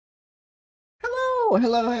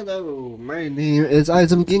Hello. My name is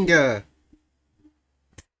Izum Ginga.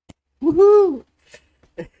 Woohoo!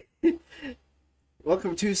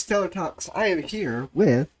 Welcome to Stellar Talks. I am here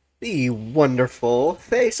with the wonderful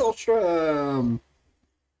Faye Solstrum.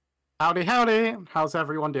 Howdy, howdy. How's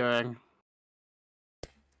everyone doing?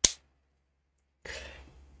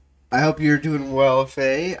 I hope you're doing well,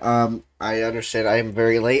 Faye. I understand I am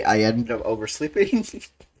very late. I ended up oversleeping.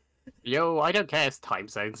 Yo, I don't care. It's time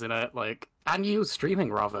zones in it. And you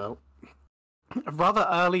streaming rather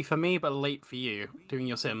early for me, but late for you doing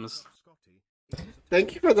your Sims.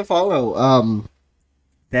 Thank you for the follow,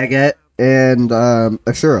 Baguette and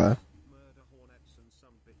Ashura.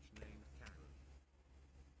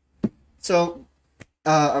 So,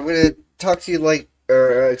 I'm gonna talk to you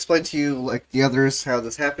or explain to you like the others how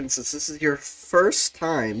this happened. Since this is your first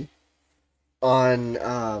time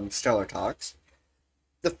on Stellar Talks,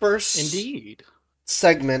 the first Indeed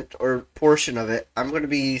segment or portion of it, I'm going to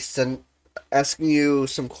be asking you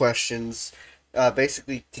some questions,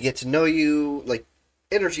 basically to get to know you, like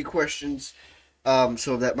interview questions,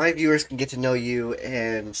 so that my viewers can get to know you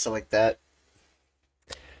and stuff like that.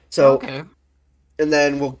 So, okay. And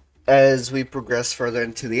then as we progress further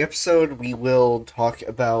into the episode, we will talk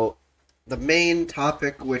about the main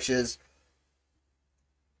topic, which is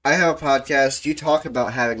I have a podcast. You talk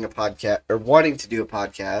about having a podcast or wanting to do a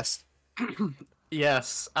podcast.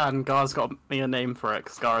 Yes, and Gar's got me a name for it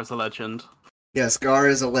because Gar is a legend. Yes, Gar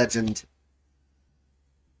is a legend.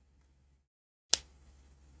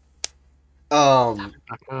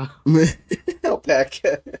 Alpaca.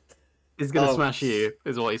 Alpaca. He's gonna smash you,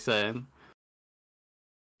 is what he's saying.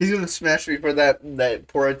 He's gonna smash me for that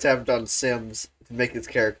poor attempt on Sims to make his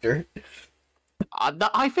character.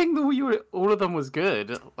 I think all of them was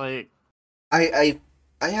good. I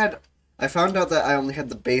found out that I only had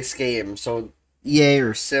the base game, so EA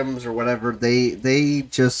or Sims or whatever, they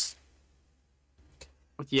just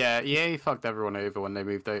EA fucked everyone over when they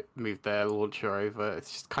moved their launcher over.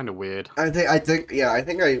 It's just kind of weird. I think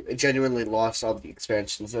I genuinely lost all the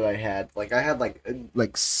expansions that I had. Like I had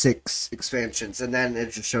like 6 expansions, and then it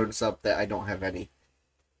just showed us up that I don't have any.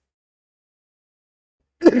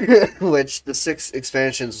 Which the 6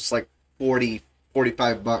 expansions was like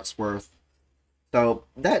 $45 worth. So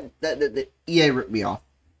that EA ripped me off.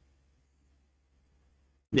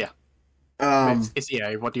 Yeah. It's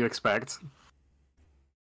EA. What do you expect?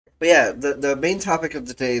 But yeah, the main topic of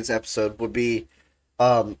today's episode would be,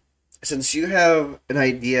 since you have an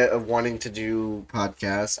idea of wanting to do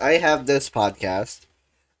podcasts, I have this podcast.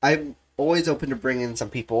 I'm always open to bringing some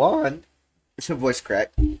people on. It's a voice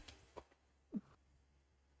crack.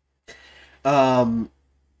 I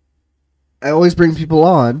always bring people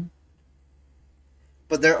on,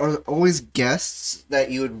 but there are always guests that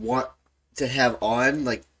you would want to have on,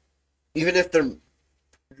 like, even if they're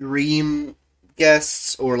dream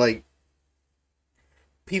guests or like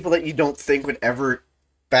people that you don't think would ever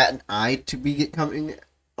bat an eye to be coming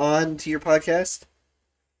on to your podcast.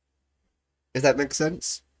 If that makes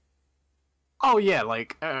sense. Oh yeah,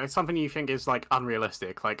 something you think is like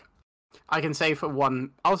unrealistic. Like I can say for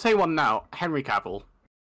one, I'll say one now. Henry Cavill.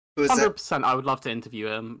 Who is that? 100%. I would love to interview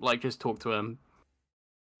him. Like just talk to him.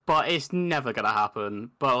 But it's never gonna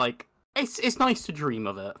happen. But like, it's nice to dream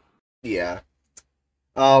of it. Yeah.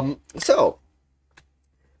 So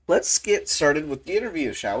let's get started with the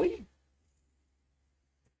interview, shall we?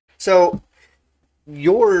 So,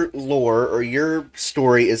 your lore or your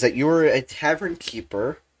story is that you're a tavern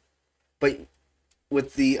keeper, but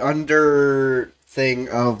with the under thing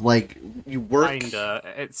of like you work. Kinda.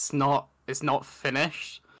 It's not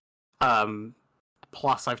finished.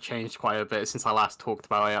 Plus, I've changed quite a bit since I last talked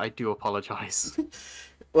about it. I do apologize.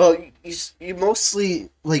 Well, you mostly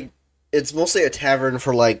it's mostly a tavern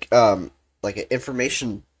for like an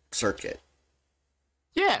information circuit.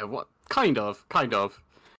 Yeah, what kind of.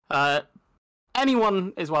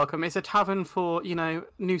 Anyone is welcome. It's a tavern for,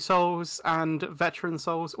 new souls and veteran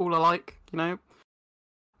souls all alike,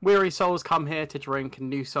 Weary souls come here to drink and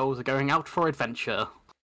new souls are going out for adventure.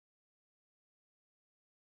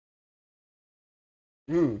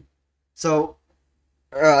 So,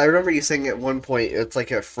 I remember you saying at one point it's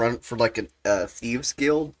like a front for like a thieves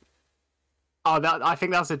guild. Oh, I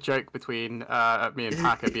think that's a joke between me and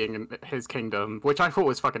Packer being in his kingdom, which I thought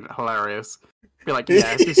was fucking hilarious. Be like,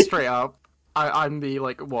 yeah, just straight up. I'm the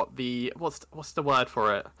what's the word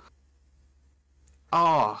for it?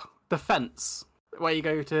 Oh, the fence where you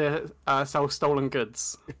go to sell stolen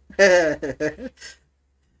goods. Which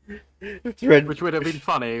would have been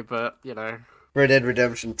funny, but Red Dead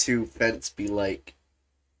Redemption 2 fence be like.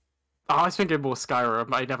 Oh, I was thinking more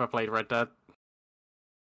Skyrim. I never played Red Dead.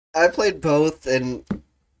 I played both, and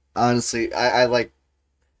honestly, I like.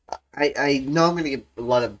 I know I'm gonna get a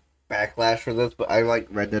lot of backlash for this, but I like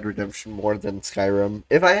Red Dead Redemption more than Skyrim.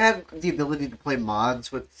 If I had the ability to play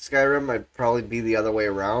mods with Skyrim, I'd probably be the other way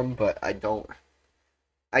around, but I don't.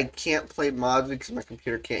 I can't play mods because my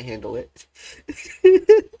computer can't handle it.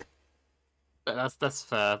 That's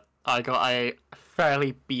fair. I got a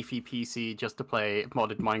fairly beefy PC just to play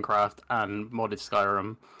modded Minecraft and modded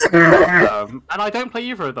Skyrim. And I don't play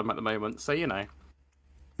either of them at the moment, so you know.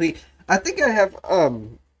 See, I think I have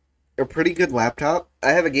a pretty good laptop.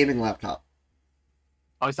 I have a gaming laptop.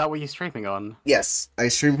 Oh, is that what you're streaming on? Yes, I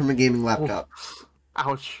stream from a gaming laptop. Oof.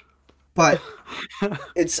 Ouch. But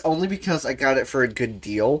it's only because I got it for a good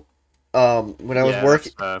deal. When I was Yeah,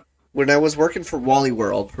 working that's fair. when I was working for Wally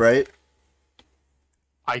World, right?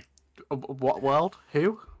 I what world?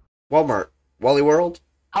 Who? Walmart. Wally World?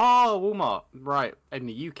 Oh, Walmart. Right. In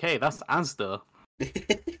the UK, that's Asda.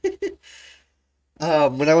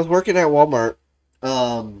 When I was working at Walmart,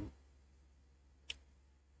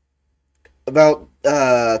 about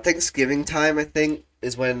Thanksgiving time, I think,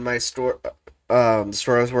 is when my store, the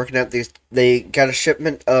store I was working at, they got a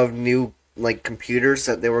shipment of new like computers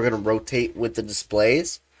that they were gonna rotate with the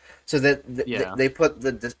displays, so that Yeah. they put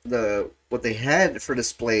the what they had for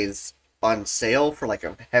displays on sale for like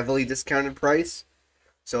a heavily discounted price.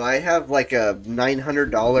 So I have like a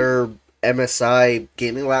 $900 MSI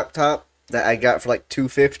gaming laptop that I got for like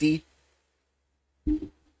 250,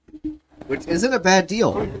 which isn't a bad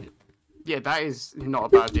deal. Yeah, that is not a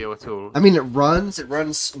bad deal at all. I mean, it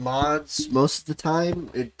runs mods most of the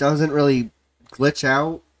time. It doesn't really glitch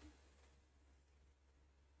out.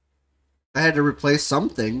 I had to replace some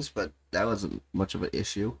things, but that wasn't much of an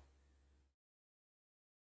issue.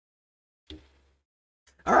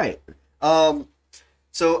 All right.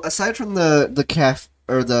 So aside from the caf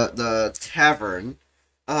or the tavern,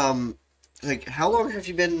 um, like how long have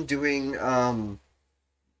you been doing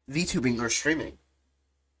VTubing or streaming?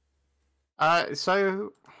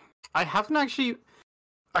 So I haven't actually.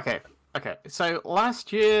 Okay, okay. So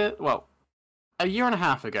last year, well, a year and a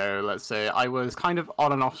half ago, let's say, I was kind of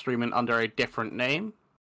on and off streaming under a different name.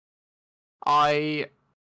 I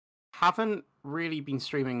haven't really been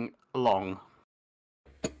streaming long.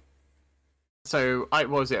 So I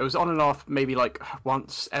what was it? It was on and off, maybe like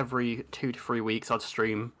once every 2 to 3 weeks I'd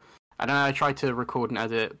stream, and then I tried to record and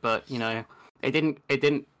edit, but you know, it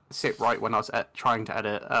didn't sit right when I was trying to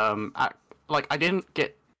edit. Like I didn't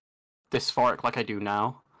get dysphoric like I do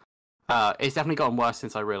now. It's definitely gotten worse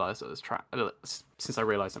since I realized since I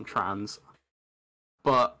realized I'm trans.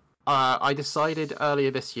 But I decided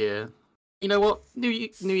earlier this year, you know what, new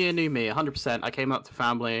year, new me, 100%. I came up to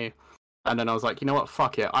family, and then I was like, you know what,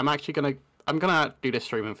 fuck it. I'm gonna do this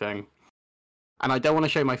streaming thing, and I don't want to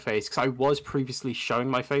show my face because I was previously showing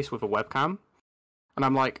my face with a webcam, and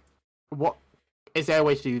I'm like, what? Is there a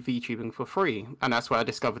way to do VTubing for free? And that's where I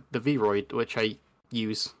discovered the Vroid, which I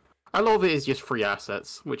use. A lot of it is just free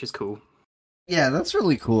assets, which is cool. Yeah, that's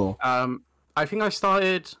really cool. I think I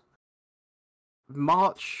started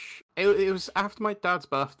March. It was after my dad's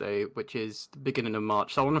birthday, which is the beginning of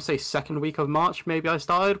March. So I want to say second week of March. Maybe I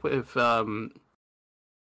started with I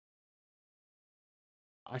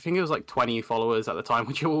think it was like 20 followers at the time,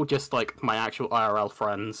 which were all just like my actual IRL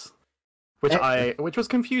friends. Which was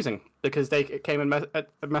confusing because they came and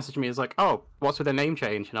messaged me as like, "Oh, what's with the name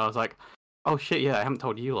change?" And I was like, "Oh shit, yeah, I haven't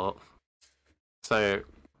told you lot." So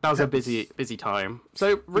that was a busy time.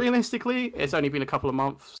 So realistically, it's only been a couple of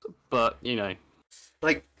months, but you know,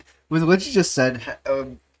 Like with what you just said,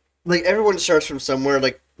 like everyone starts from somewhere.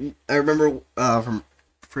 Like I remember from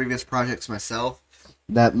previous projects myself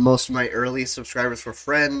that most of my early subscribers were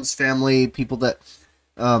friends, family, people that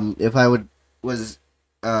if I was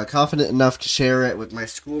confident enough to share it with my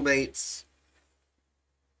schoolmates.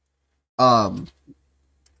 Um,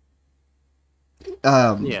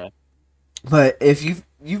 yeah. but if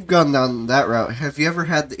you've gone down that route, have you ever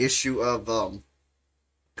had the issue of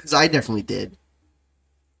because I definitely did,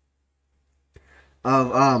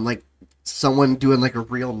 of like someone doing like a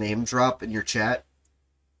real name drop in your chat?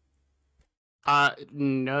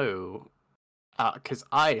 No. Because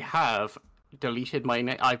I have deleted my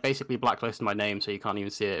name. I've basically blacklisted my name, so you can't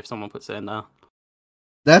even see it if someone puts it in there.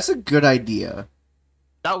 That's a good idea.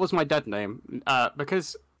 That was my dead name.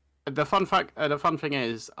 Because the fun thing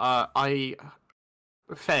is,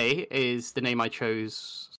 Faye is the name I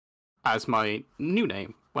chose as my new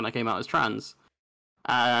name when I came out as trans,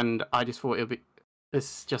 and I just thought it would be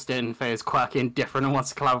this just in. Faye is quirky and different and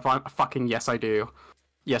wants to collab with fucking yes, I do.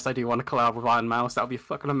 Yes, I do want to collab with Iron Mouse. That would be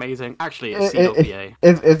fucking amazing. Actually, it's CWA.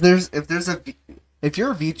 If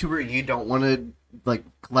you're a VTuber and you don't want to like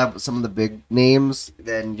collab with some of the big names,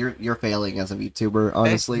 then you're failing as a VTuber,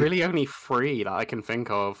 honestly. There's really only three that I can think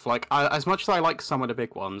of. Like, as much as I like some of the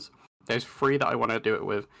big ones, there's three that I want to do it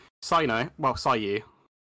with. Sayu,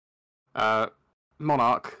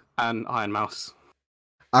 Monarch, and Iron Mouse.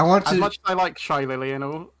 I want to. As much as I like Shy Lily and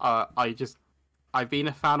all, I've been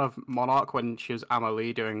a fan of Monarch when she was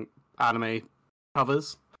Amelie doing anime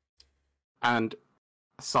covers, and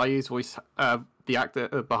Sayu's voice, the actor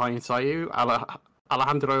behind Sayu,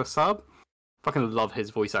 Alejandro Saab, fucking love his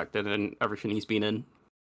voice acting and everything he's been in.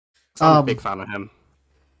 So I'm a big fan of him.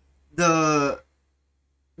 The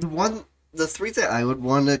three that I would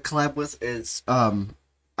want to collab with is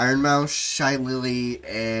Iron Mouse, Shy Lily,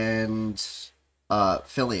 and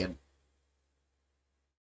Fillion.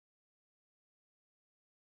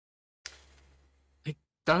 I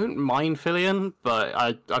don't mind Fillion,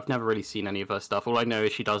 but I've never really seen any of her stuff. All I know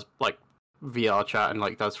is she does like VR chat and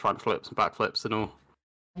like does front flips and back flips and all.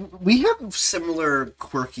 We have similar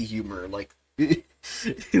quirky humor, like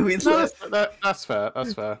that's fair.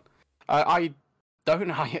 That's fair.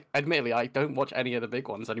 Admittedly, I don't watch any of the big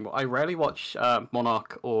ones anymore. I rarely watch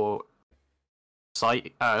Monarch or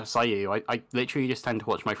Sayu. I literally just tend to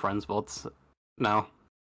watch my friends' VODs now.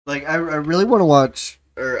 Like, I really want to watch,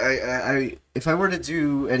 or I if I were to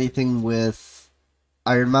do anything with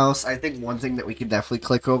Iron Mouse, I think one thing that we could definitely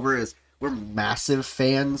click over is we're massive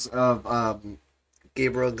fans of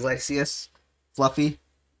Gabriel Iglesias, Fluffy,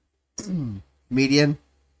 Median.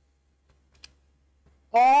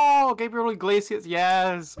 Oh, Gabriel Iglesias,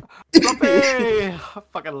 yes! Fluffy! I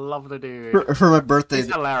fucking love the dude. For my birthday. He's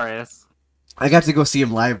hilarious. I got to go see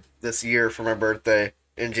him live this year for my birthday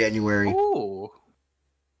in January. Ooh.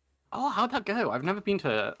 Oh, how'd that go? I've never been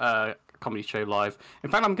to a comedy show live. In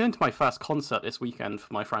fact, I'm going to my first concert this weekend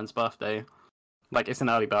for my friend's birthday. Like, it's an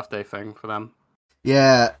early birthday thing for them.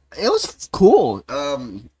 Yeah, it was cool.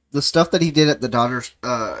 The stuff that he did at the Dodgers,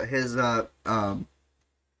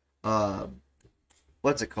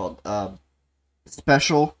 what's it called?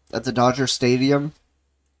 Special at the Dodger Stadium.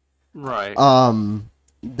 Right.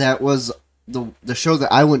 That was the show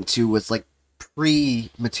that I went to was like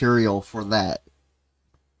pre-material for that.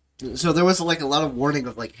 So there was like a lot of warning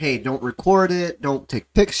of like, hey, don't record it, don't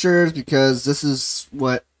take pictures, because this is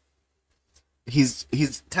what he's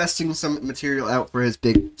testing some material out for his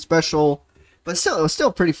big special. But still, it was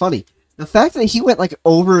still pretty funny. The fact that he went like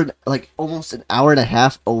over like almost an hour and a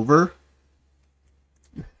half over.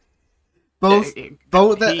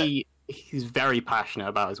 He's very passionate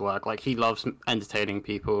about his work. Like, he loves entertaining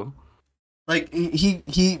people. Like,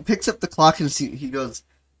 he picks up the clock and he goes,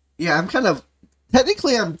 yeah, I'm kind of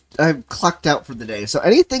technically I'm clocked out for the day. So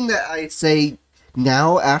anything that I say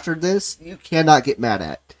now after this, you cannot get mad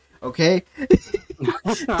at. Okay?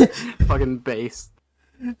 Fucking base.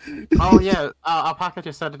 Oh yeah, Alpaca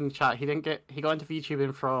just said in the chat he got into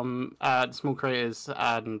VTubing from small creators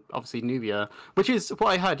and obviously Nubia, which is what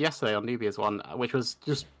I heard yesterday on Nubia's one, which was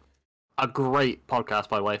just a great podcast,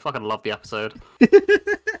 by the way. Fucking love the episode.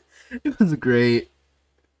 It was great.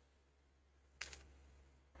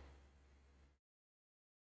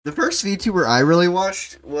 The first VTuber I really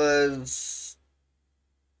watched was...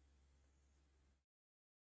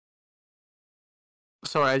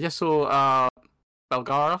 Sorry, I just saw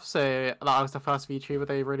Belgarov say that was the first VTuber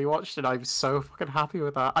they really watched, and I'm so fucking happy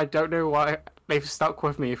with that. I don't know why they've stuck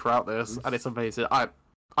with me throughout this, and it's amazing. I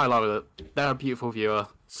love it. They're a beautiful viewer.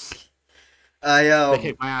 They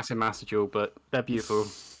kick my ass in Master Duel, but they're beautiful.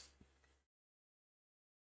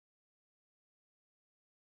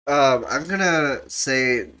 I'm gonna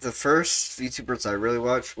say the first VTubers I really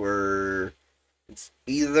watched were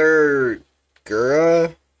either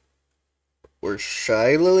Gura or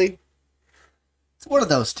Shy Lily. It's one of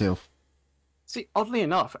those two. See, oddly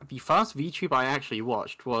enough, the first VTuber I actually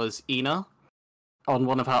watched was Ina on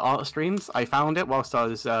one of her art streams. I found it whilst I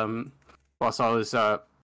was what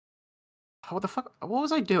the fuck? What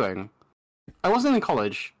was I doing? I wasn't in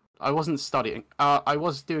college. I wasn't studying. I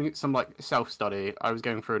was doing some like self-study. I was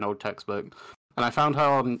going through an old textbook, and I found her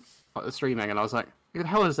on streaming, and I was like, "Who the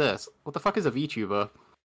hell is this? What the fuck is a VTuber?" And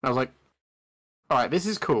I was like, "All right, this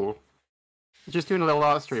is cool." Just doing a little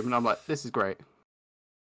art stream, and I'm like, "This is great."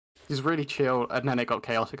 Just really chill, and then it got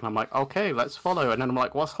chaotic, and I'm like, "Okay, let's follow." And then I'm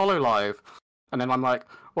like, "What's HoloLive?" And then I'm like,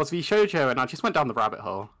 "What's VShojo?" And I just went down the rabbit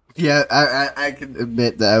hole. Yeah, I can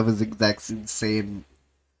admit that I was exactly insane.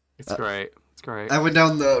 It's great. Great. I went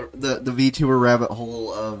down the VTuber rabbit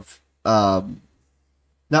hole of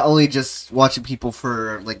not only just watching people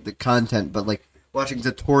for like the content, but like watching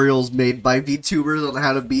tutorials made by VTubers on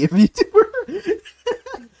how to be a VTuber.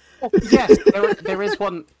 Oh, yes, there is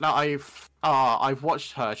one that I've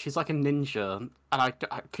watched her. She's like a ninja, and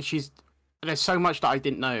because there's so much that I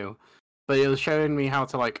didn't know, but it was showing me how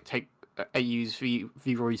to like take use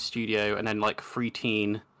VRoid Studio and then like Free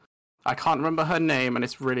Teen. I can't remember her name, and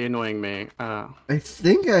it's really annoying me. I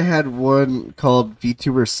think I had one called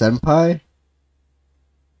VTuber Senpai.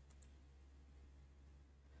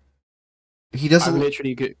 He I'm doesn't.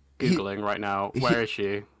 literally He, googling right now. he Where is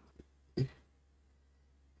she?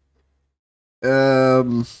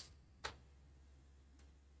 um.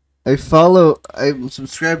 I'm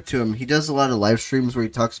subscribed to him. He does a lot of live streams where he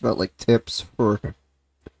talks about like tips for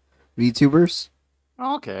VTubers.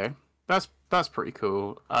 Oh, okay, that's pretty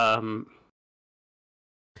cool. Yeah,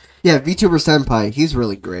 VTuber Senpai. He's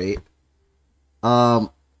really great.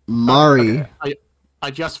 Mari. Okay.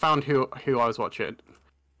 I just found who I was watching.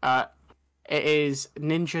 Uh, it is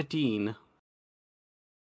Ninja Dean.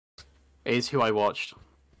 Is who I watched.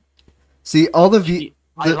 See all the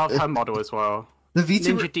I love her model as well. the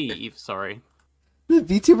VTuber Ninja Deve, sorry. the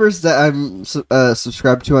VTubers that I'm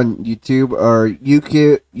subscribed to on YouTube are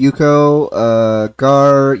Yuko,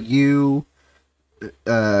 Gar,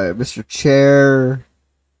 Mr. Chair.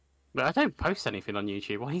 But I don't post anything on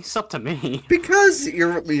YouTube. Why are you sub to me? Because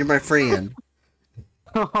you're my friend.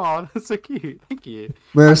 Oh, that's so cute. Thank you.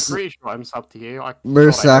 I'm pretty sure I'm sub to you.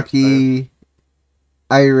 Murasaki,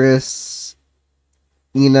 Iris,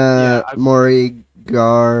 Ina, Mori,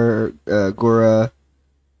 Gora.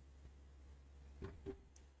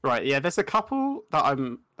 Right, yeah, there's a couple that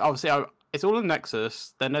I'm obviously it's all in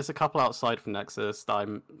Nexus. Then there's a couple outside from Nexus that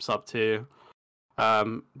I'm sub to,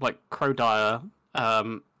 like Crowdire,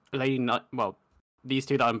 Lady Night. Well, these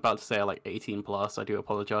two that I'm about to say are like 18 plus. I do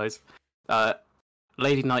apologize.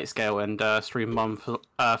 Lady Nightscale and Stream Mum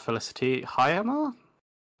Felicity Hayama.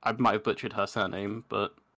 I might have butchered her surname,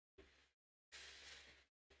 but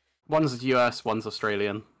one's US, one's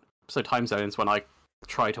Australian. So time zones when I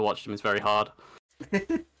try to watch them is very hard.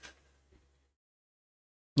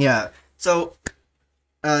 Yeah. So,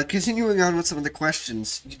 continuing on with some of the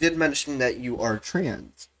questions, you did mention that you are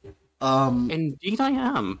trans. Indeed, I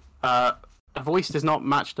am. A voice does not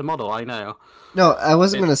match the model. I know. No, I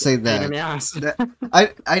wasn't going to say Pain in the that.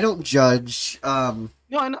 ass. I don't judge. No,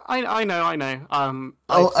 I know. A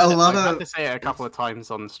lot I've of had to say it a couple of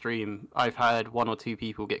times on stream. I've had one or two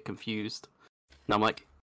people get confused, and I'm like,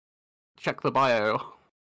 check the bio.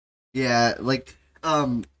 yeah, like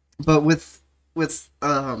but with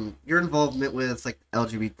your involvement with like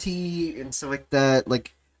LGBT and stuff like that,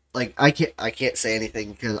 like I can't say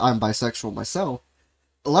anything because I'm bisexual myself.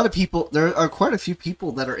 A lot of people, there are quite a few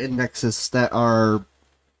people that are in Nexus that are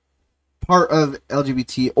part of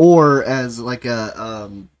LGBT or as like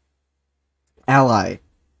a ally.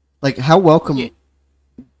 Like how welcoming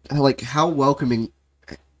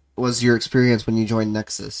was your experience when you joined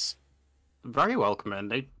Nexus? Very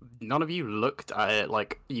welcoming. None of you looked at it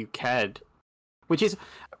like you cared, which is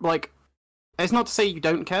like, it's not to say you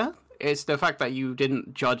don't care. It's the fact that you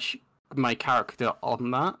didn't judge my character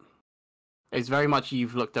on that. It's very much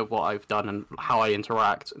you've looked at what I've done and how I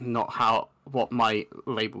interact, not what my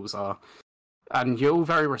labels are. And you're all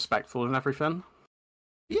very respectful and everything.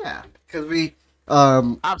 Yeah, because we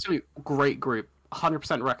absolute great group.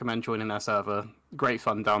 100% recommend joining their server. Great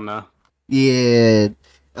fun down there. Yeah,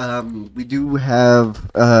 we do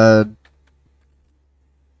have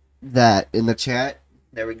that in the chat.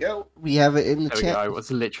 There we go. We have it in the chat. I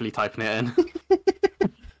was literally typing it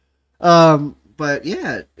in. But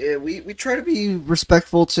yeah, we try to be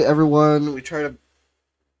respectful to everyone. We try to,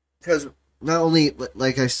 because not only,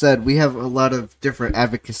 like I said, we have a lot of different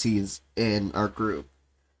advocacies in our group.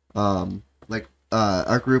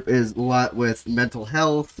 Our group is a lot with mental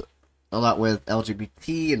health, a lot with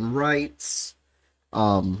LGBT and rights.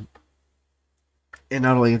 And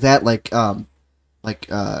not only that, a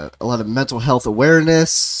lot of mental health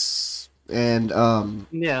awareness and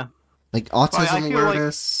yeah. Like autism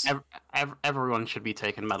awareness. Like everyone should be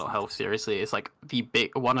taking mental health seriously. It's like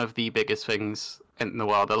one of the biggest things in the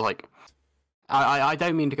world. Like, I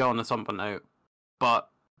don't mean to go on a somber note, but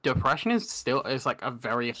depression is like a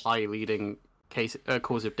very high leading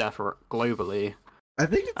cause of death globally. I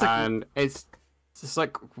think it's it's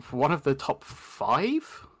like one of the top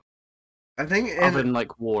 5. I think other than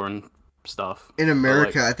like war and stuff in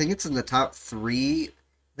America. I think it's in the top 3. I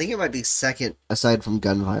think it might be second aside from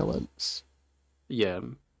gun violence. Yeah.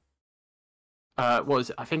 What was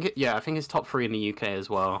it? I think it's top 3 in the UK as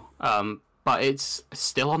well. But it's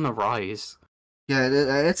still on the rise. Yeah,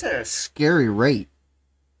 it's at a scary rate.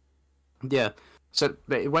 Yeah. So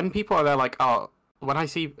when people are there, like, I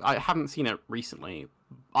haven't seen it recently.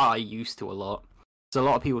 I used to a lot. So a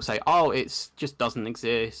lot of people say, "Oh, it's just doesn't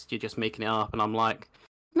exist. You're just making it up," and I'm like,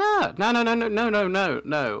 "No, no, no, no, no, no, no, no,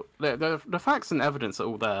 no. The facts and evidence are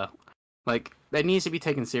all there. Like, it needs to be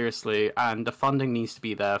taken seriously, and the funding needs to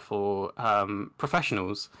be there for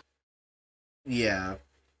professionals." Yeah.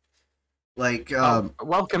 Like,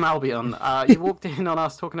 Welcome, Albion. You walked in on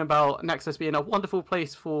us talking about Nexus being a wonderful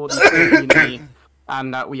place for the community,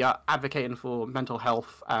 and that we are advocating for mental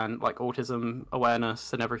health and like autism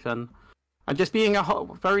awareness and everything, and just being a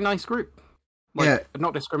very nice group. Like, yeah.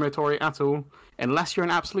 not discriminatory at all, unless you're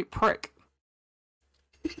an absolute prick.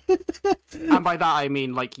 And by that I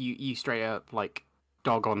mean like you straight up like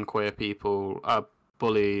dog on queer people,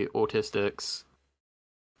 bully autistics,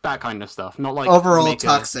 that kind of stuff. Not like Overall make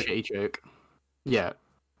toxic. a shitty joke. Yeah,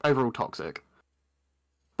 overall toxic.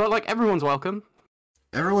 But like everyone's welcome.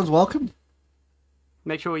 Everyone's welcome.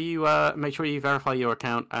 Make sure you verify your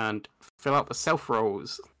account and fill out the self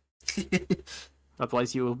roles.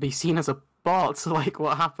 Otherwise, you will be seen as a bot, like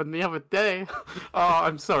what happened the other day. Oh,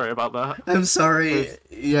 I'm sorry about that. I'm sorry.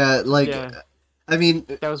 Yeah, like, Yeah. I mean,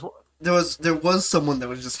 There there was someone that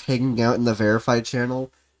was just hanging out in the verified channel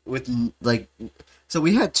with like, so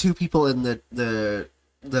we had two people in the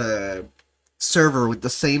server with the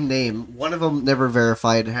same name. One of them never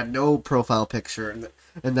verified, had no profile picture,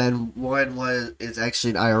 and then one is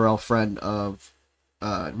actually an IRL friend of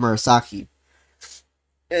Murasaki.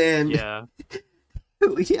 And yeah.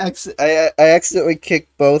 I accidentally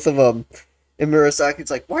kicked both of them, and Murasaki's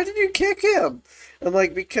like, "Why did you kick him?" I'm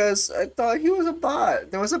like, "Because I thought he was a bot.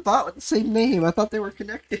 There was a bot with the same name. I thought they were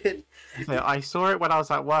connected." Yeah, I saw it when I was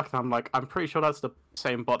at work, and I'm like, I'm pretty sure that's the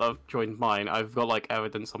same bot that joined mine. I've got like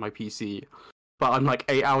evidence on my PC, but I'm like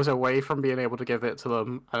 8 hours away from being able to give it to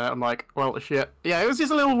them, and I'm like, well, shit. Yeah, it was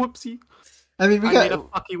just a little whoopsie. I mean, I made a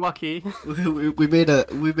fucky wucky.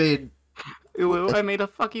 we made. Ooh, I made a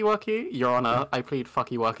fucky wucky. Your Honor, I plead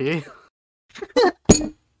fucky wucky.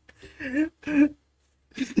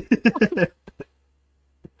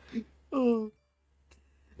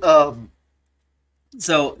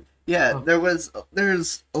 So yeah,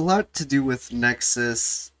 there's a lot to do with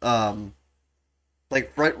Nexus.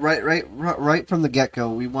 Like right from the get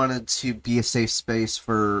go, we wanted to be a safe space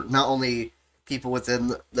for not only people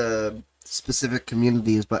within the specific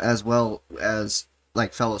communities, but as well as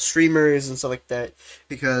like fellow streamers and stuff like that.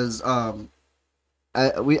 Because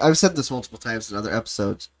I've said this multiple times in other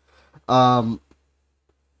episodes,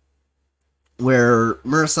 where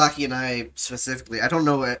Murasaki and I specifically, I don't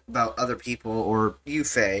know about other people or you,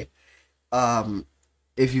 Faye,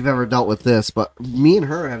 if you've ever dealt with this, but me and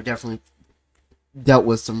her have definitely dealt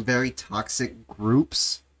with some very toxic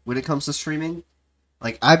groups when it comes to streaming.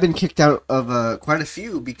 Like, I've been kicked out of quite a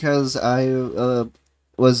few because I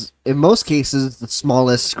was, in most cases, the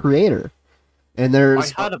smallest creator. And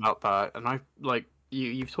there's... I heard about that, and I like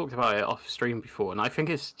you've talked about it off stream before, and I think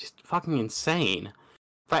it's just fucking insane.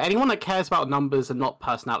 Like, anyone that cares about numbers and not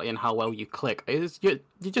personality and how well you click you're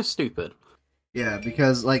just stupid. Yeah,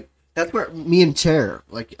 because like that's where me and Chair,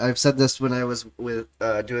 like I've said this when I was with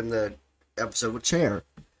doing the episode with Chair,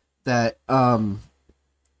 that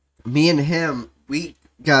me and him we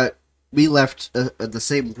left the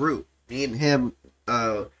same group. Me and him,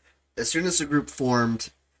 as soon as the group formed,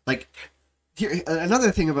 like here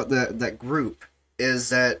another thing about that group is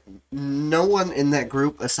that no one in that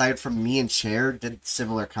group aside from me and Chair did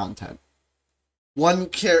similar content. One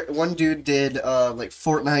dude did like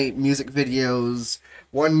Fortnite music videos.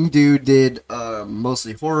 One dude did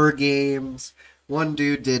mostly horror games. One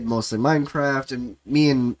dude did mostly Minecraft, and me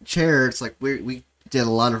and Chair, it's like we did a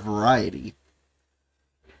lot of variety.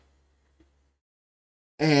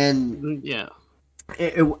 And yeah,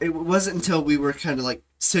 it wasn't until we were kind of like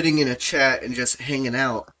sitting in a chat and just hanging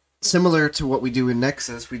out, similar to what we do in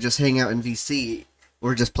Nexus. We just hang out in VC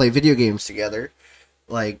or just play video games together.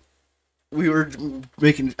 Like, we were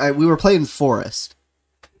playing Forest,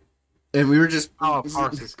 and we were just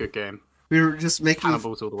Forest is a good game. We were just making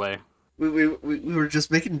cannibals all the way. We were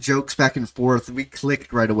just making jokes back and forth. And we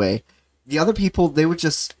clicked right away. The other people, they would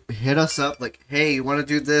just hit us up like, "Hey, you want to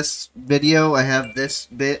do this video? I have this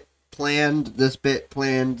bit planned, this,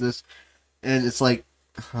 and it's like,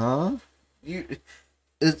 huh?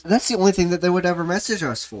 That's the only thing that they would ever message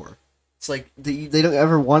us for. It's like they don't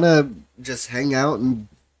ever want to just hang out and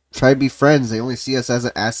try to be friends. They only see us as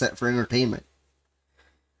an asset for entertainment.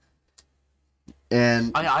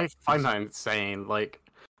 And I find that insane. Like,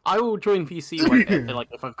 I will join PC when, like,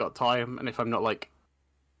 if I've got time and if I'm not like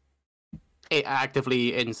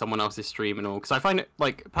actively in someone else's stream and all. Because I find it,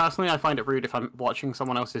 like, personally, I find it rude if I'm watching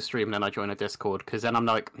someone else's stream and then I join a Discord, because then I'm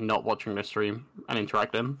like not watching the stream and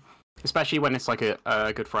interacting. Especially when it's like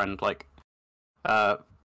a good friend. Like, Uh,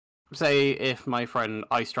 say if my friend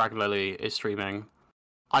Ice Dragon Lily is streaming,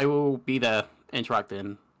 I will be there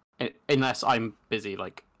interacting, unless I'm busy.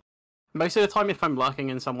 Like most of the time, if I'm lurking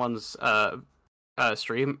in someone's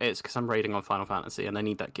stream, it's because I'm raiding on Final Fantasy and I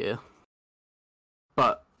need that gear.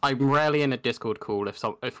 But I'm rarely in a Discord call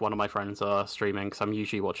if one of my friends are streaming, because I'm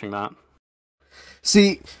usually watching that.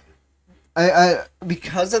 See, I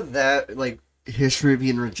because of that, like, history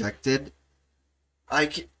being rejected,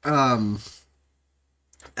 I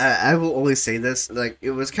will always say this, like,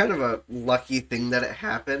 it was kind of a lucky thing that it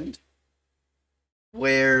happened,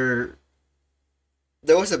 where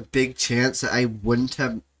there was a big chance that I wouldn't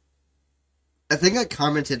have. I think I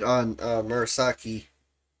commented on Murasaki.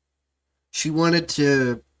 She wanted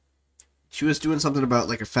to. She was doing something about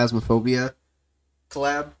like a Phasmophobia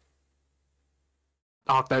collab.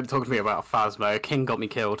 Oh, don't talk to me about Phasmo. King got me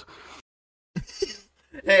killed.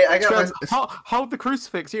 Hey, I got Hold the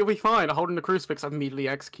crucifix, you'll be fine. Holding the crucifix, I'm immediately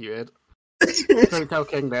executed. Don't tell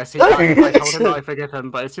King this. I told him that I forget him,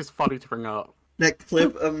 but it's just funny to bring up. that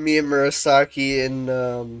clip of me and Murasaki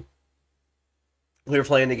and we were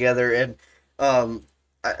playing together, and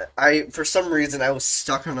I for some reason I was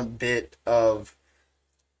stuck on a bit of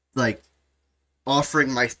like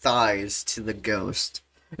offering my thighs to the ghost,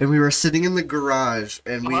 and we were sitting in the garage,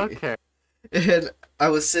 and and I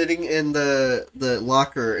was sitting in the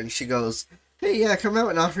locker, and she goes, "Hey, yeah, come out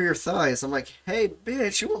and offer your thighs." I'm like, "Hey,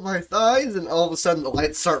 bitch, you want my thighs?" And all of a sudden, the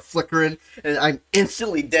lights start flickering, and I'm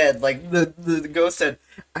instantly dead. Like the ghost said,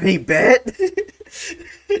 "I bet."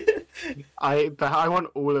 I want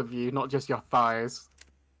all of you, not just your thighs.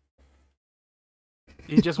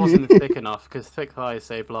 He just wasn't thick enough, because thick thighs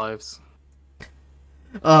save lives.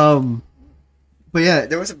 But yeah,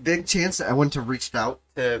 there was a big chance that I wouldn't have reached out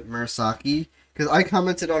to Murasaki, because I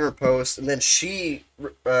commented on her post, and then she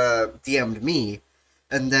DM'd me,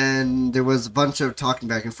 and then there was a bunch of talking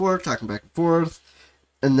back and forth,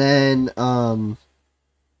 and then I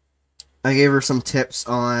gave her some tips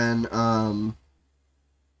on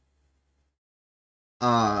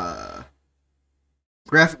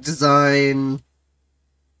graphic design.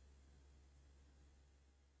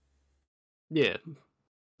 Yeah.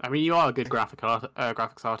 I mean, you are a good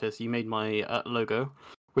graphics artist. You made my logo,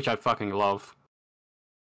 which I fucking love.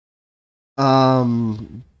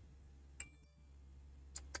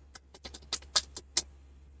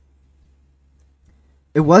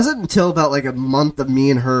 It wasn't until about like a month of me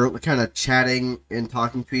and her kind of chatting and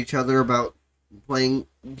talking to each other about playing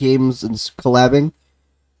games and collabing,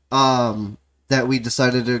 that we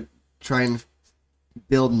decided to try and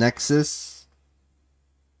build Nexus.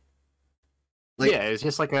 Like, yeah, it's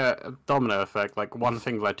just like a domino effect. Like one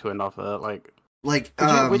thing led to another.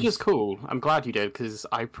 Which is cool. I'm glad you did, because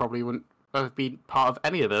I probably wouldn't have been part of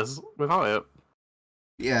any of this without it.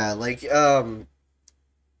 Yeah, like I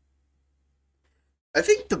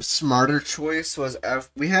think the smarter choice was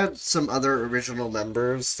we had some other original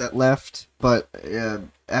members that left, but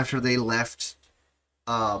after they left,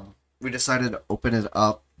 we decided to open it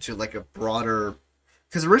up to like a broader.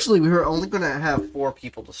 Because originally we were only going to have 4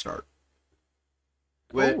 people to start.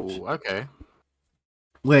 Okay.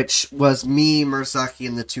 Which was me, Murasaki,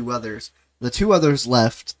 and the 2 others. The 2 others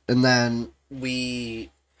left, and then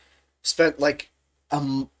we spent like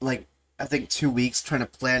I think 2 weeks trying to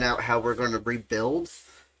plan out how we're going to rebuild,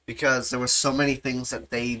 because there were so many things that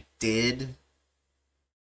they did.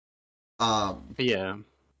 Yeah.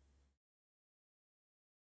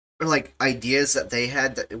 Or like ideas that they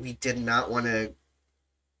had that we did not want to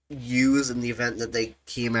use in the event that they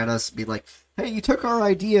came at us and be like, "Hey, you took our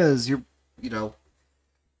ideas. You know."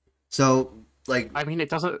 So like, I mean, it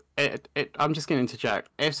doesn't. I'm just going to interject.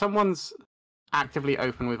 If someone's actively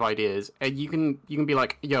open with ideas, you can be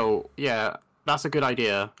like, "Yo, yeah, that's a good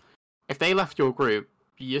idea." If they left your group,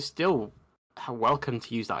 you're still welcome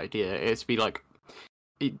to use that idea. It's be like,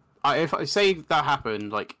 if I say that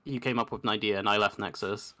happened, like you came up with an idea and I left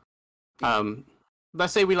Nexus.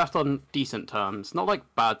 Let's say we left on decent terms, not like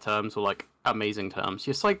bad terms or like amazing terms.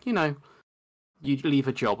 Just like, you you'd leave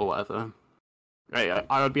a job or whatever.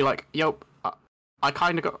 I would be like, "Yo, I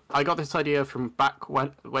got this idea from back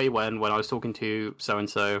when I was talking to so and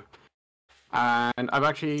so, and I'm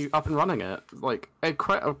actually up and running it." Like,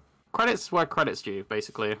 credits where credits due,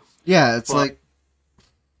 basically. Yeah, it's like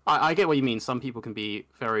I get what you mean. Some people can be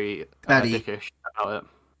very dickish about it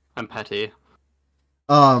and petty.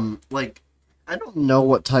 Like, I don't know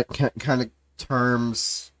what kind of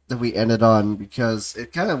terms that we ended on, because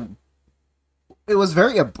it was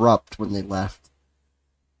very abrupt when they left.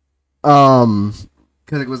 Because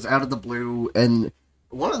it was out of the blue, and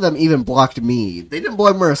one of them even blocked me. They didn't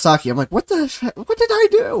block Murasaki. I'm like, what did I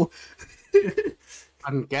do?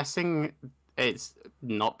 I'm guessing it's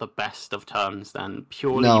not the best of terms then,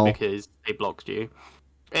 purely No. because they blocked you.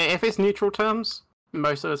 If it's neutral terms,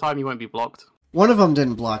 most of the time you won't be blocked. One of them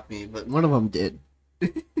didn't block me, but one of them did.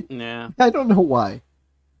 Yeah, I don't know why.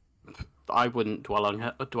 I wouldn't dwell on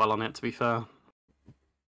it. To be fair.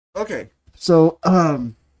 Okay. So,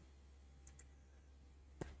 I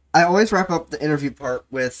always wrap up the interview part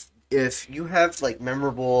with if you have like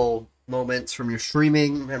memorable moments from your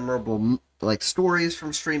streaming, memorable like stories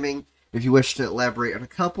from streaming. If you wish to elaborate on a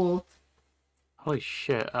couple, Holy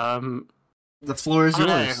shit. the floor is I don't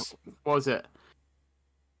know. yours. What was it?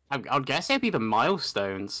 I'd guess it'd be the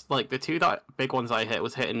milestones. Like the two big ones I hit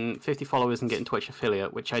was hitting 50 followers and getting Twitch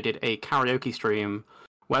affiliate, which I did a karaoke stream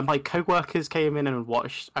where my co-workers came in and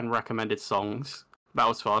watched and recommended songs. That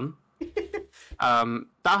was fun. That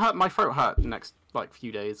hurt. My throat hurt the next like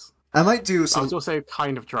few days. I might do I some. was also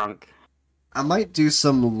kind of drunk. I might do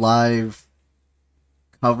some live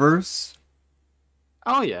covers.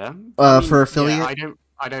 Oh yeah. For affiliate. Yeah,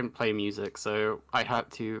 I don't play music, so I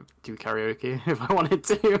had to do karaoke if I wanted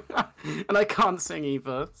to, and I can't sing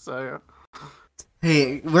either. So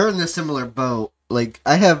Hey, we're in a similar boat. Like,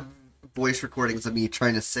 I have voice recordings of me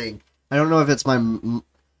trying to sing. I don't know if it's my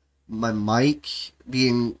mic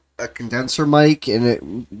being a condenser mic and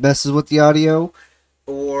it messes with the audio,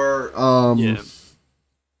 or yeah.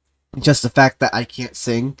 just the fact that I can't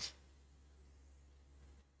sing.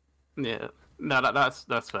 Yeah, no,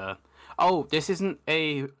 that's fair. Oh, this wasn't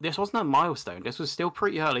a milestone. This was still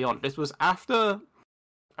pretty early on. This was after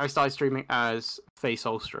I started streaming as Faye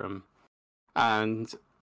Solstrum, and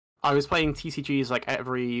I was playing TCGs like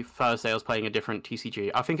every Thursday. I was playing a different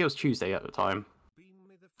TCG. I think it was Tuesday at the time.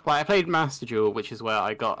 Like I played Master Duel, which is where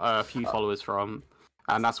I got a few followers from,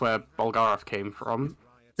 and that's where Bulgariff came from.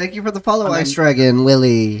 Thank you for the follow, And then- Ice Dragon,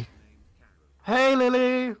 Lily. Hey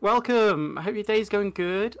Lily, welcome. I hope your day's going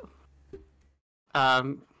good.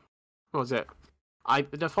 What was it?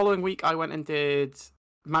 The following week I went and did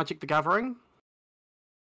Magic the Gathering,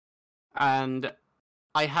 and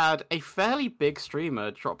I had a fairly big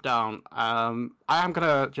streamer drop down. I am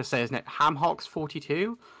gonna just say his name,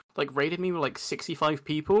 Hamhawks42, like raided me with like 65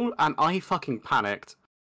 people, and I fucking panicked.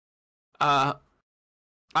 I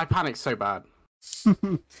panicked so bad.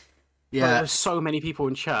 Yeah, There's so many people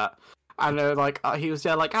in chat. And he was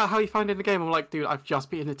there like, how are you finding the game? I'm like, dude, I've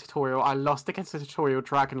just beaten the tutorial. I lost against the tutorial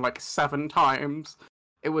dragon like 7 times.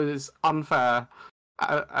 It was unfair.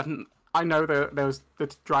 And I know that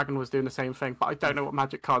the dragon was doing the same thing, but I don't know what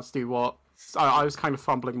magic cards do what. So I was kind of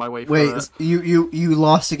fumbling my way through it. wait, you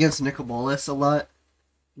lost against Nicobolus a lot?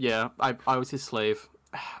 Yeah, I was his slave.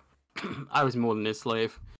 I was more than his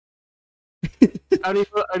slave.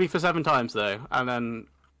 only for 7 times though, and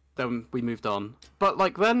then we moved on. But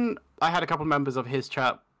like then I had a couple members of his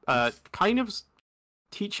chat kind of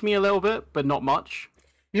teach me a little bit, but not much.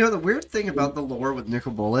 You know, the weird thing about the lore with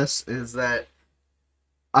Nicobolus is that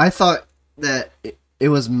I thought that it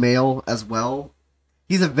was male as well.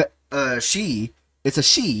 He's she. It's a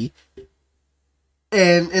she.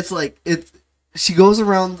 And it's like, she goes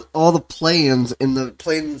around all the planes in the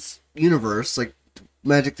planes universe, like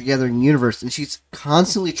Magic the Gathering universe, and she's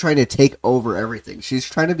constantly trying to take over everything. She's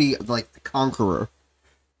trying to be like the conqueror.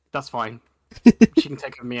 That's fine. She can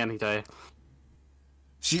take me any day.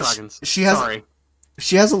 Dragons. She has Sorry.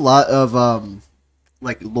 She has a lot of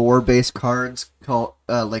like lore based cards called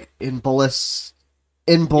like in Bolus's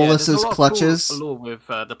clutches. Cool lore with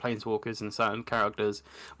the planeswalkers and certain characters,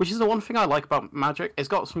 which is the one thing I like about Magic. It's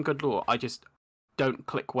got some good lore. I just don't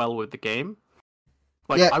click well with the game.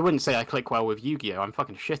 Like, yeah. I wouldn't say I click well with Yu-Gi-Oh! I'm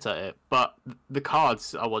fucking shit at it, but the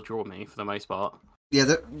cards are what draw me for the most part. Yeah,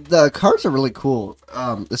 the cards are really cool,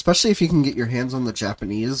 especially if you can get your hands on the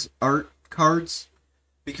Japanese art cards,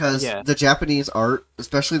 because the Japanese art,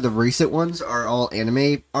 especially the recent ones, are all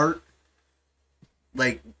anime art.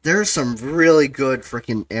 Like, there's some really good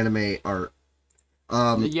freaking anime art.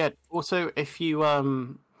 Yeah. Also, if you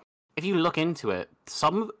look into it,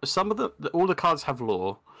 some of all the cards have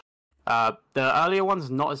lore. The earlier ones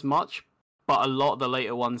not as much, but a lot of the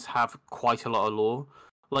later ones have quite a lot of lore.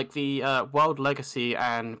 Like the World Legacy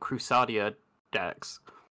and Crusadia decks,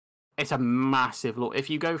 it's a massive lore. If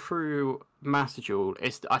you go through Master Duel,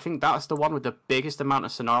 I think that's the one with the biggest amount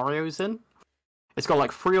of scenarios in. It's got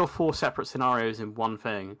like 3 or 4 separate scenarios in one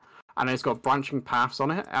thing, and it's got branching paths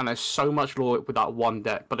on it, and there's so much lore with that one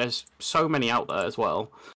deck, but there's so many out there as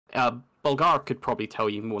well. Bulgar could probably tell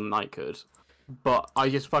you more than I could, but I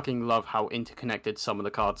just fucking love how interconnected some of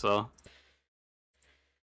the cards are.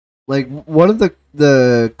 Like, one of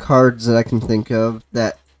the cards that I can think of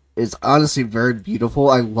that is honestly very beautiful,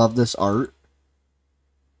 I love this art,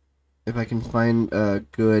 if I can find a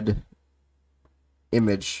good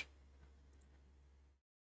image.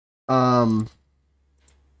 Um,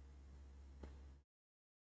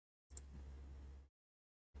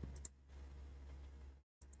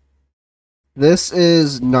 this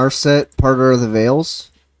is Narset, Parter of the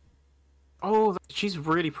Veils. Oh, she's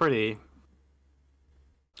really pretty.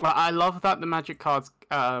 I love that the Magic cards,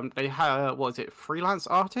 they have, what is it, freelance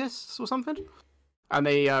artists or something? And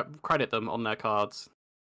they credit them on their cards.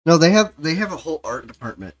 No, they have a whole art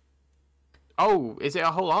department. Oh, is it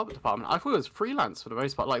a whole art department? I thought it was freelance for the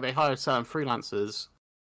most part. Like, they hired certain freelancers.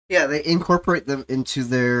 Yeah, they incorporate them into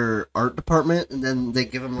their art department, and then they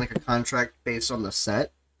give them like a contract based on the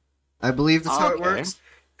set. I believe that's how it Okay. works.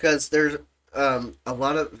 Because there's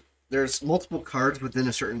multiple cards within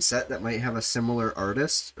a certain set that might have a similar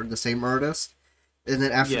artist or the same artist, and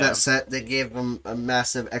then after Yeah. that set, they gave them a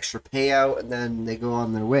massive extra payout, and then they go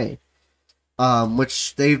on their way.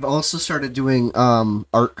 Which they've also started doing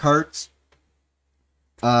art cards,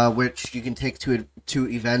 which you can take to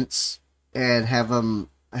events and have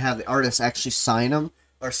the artist actually sign them,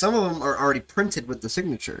 or some of them are already printed with the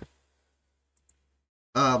signature,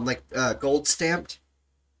 like gold stamped.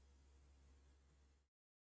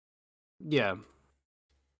 Yeah.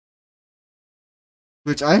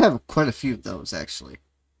 Which I have quite a few of those actually,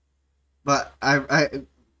 but I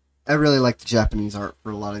really like the Japanese art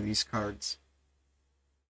for a lot of these cards.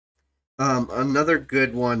 Another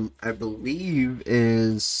good one I believe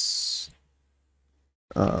is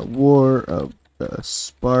War of the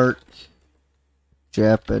Spark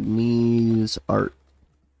Japanese art.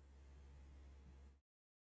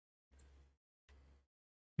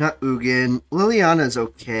 Not Ugin. Liliana's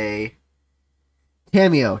okay.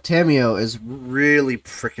 Tamio is really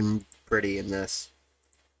freaking pretty in this.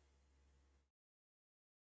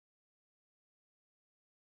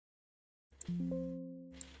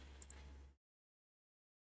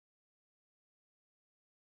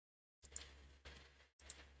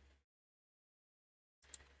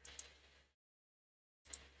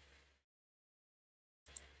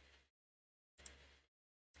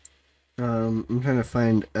 I'm trying to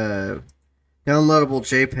find a downloadable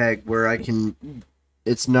JPEG where I can.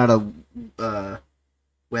 It's not a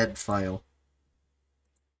web file.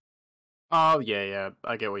 Oh, yeah, yeah.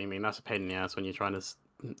 I get what you mean. That's a pain in the ass when you're trying to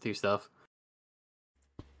do stuff.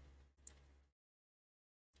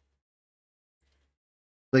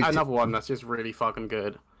 Like, Another one that's just really fucking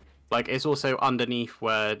good. Like, it's also underneath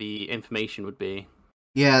where the information would be.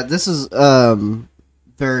 yeah, this is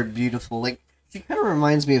very beautiful. Like, she kind of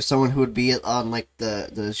reminds me of someone who would be on like the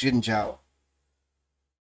Jinjiao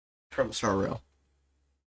from Star Rail.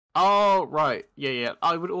 Oh, right. Yeah, yeah.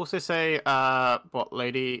 I would also say,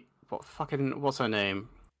 what's her name?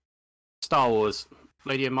 Star Wars.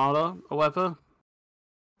 Lady Amala, or whatever.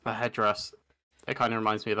 Her headdress. It kind of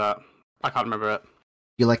reminds me of that. I can't remember it.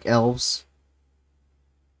 You like elves?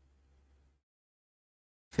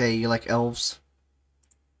 Faye, you like elves?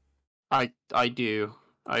 I do.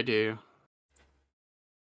 I do.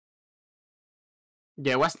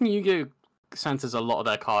 Yeah, Western Yu-Gi-Oh centers a lot of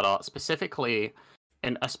their card art, specifically,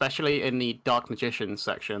 and especially in the Dark Magician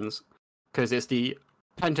sections, because it's the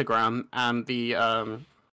pentagram and the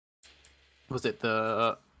was it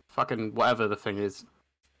the fucking whatever the thing is?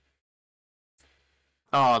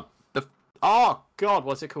 Oh, the oh god,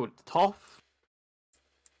 what's it called? Toph?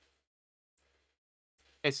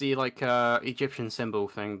 It's the like Egyptian symbol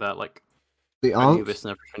thing that like The Ankh? Anubis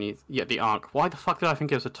and everything. Yeah, the Ankh. Why the fuck did I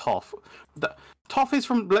think it was a Toph? The Toph is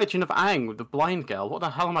from Legend of Aang with the blind girl. What the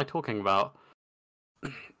hell am I talking about?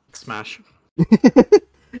 Smash.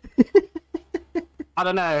 I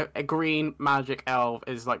don't know. A green magic elf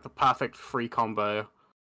is like the perfect free combo.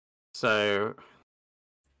 So,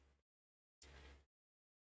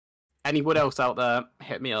 anyone else out there,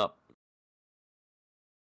 hit me up.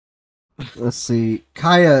 Let's see.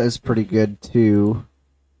 Kaya is pretty good too.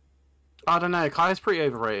 I don't know. Kai's pretty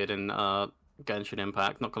overrated in Genshin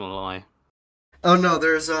Impact. Not gonna lie. Oh no,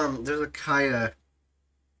 there's a Kaya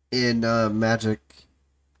in Magic.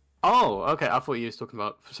 Oh, okay. I thought you was talking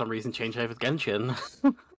about for some reason change over Genshin.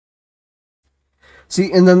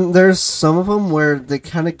 See, and then there's some of them where they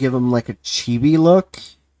kind of give them like a chibi look.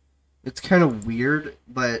 It's kind of weird,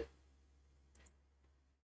 but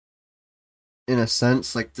in a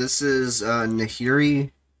sense, like this is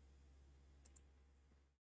Nahiri.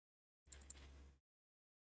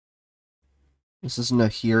 This is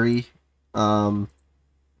Nahiri. Um,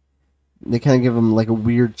 they kind of give them like a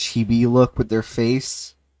weird chibi look with their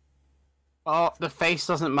face. Oh, the face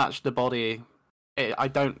doesn't match the body. I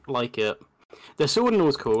don't like it. The sword and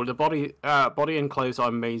all's cool. The body and clothes are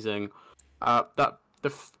amazing. That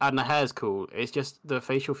and the hair's cool. It's just the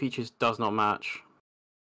facial features does not match.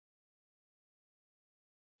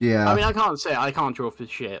 Yeah. I mean, I can't draw for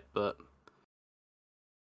shit, but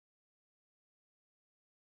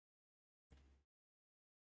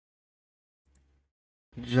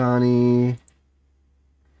Johnny.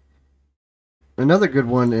 Another good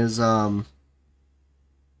one is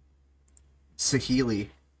Sahili.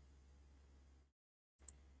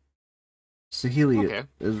 Sahili okay.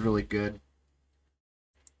 is really good.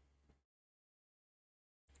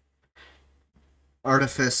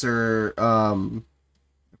 Artificer,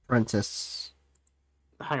 Apprentice.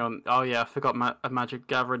 Hang on. Oh yeah, I forgot. Magic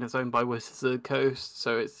Gathering is owned by Wizards of the Coast,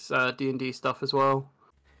 so it's D&D stuff as well.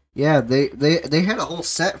 Yeah, they had a whole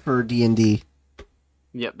set for D&D.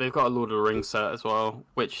 Yep, they've got a Lord of the Rings set as well,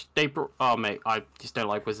 which they brought. Oh mate, I just don't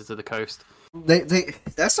like Wizards of the Coast. They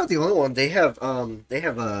that's not the only one. They have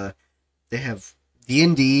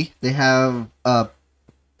D&D. They have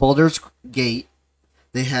Baldur's Gate.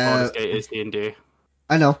 They have Baldur's Gate is D&D.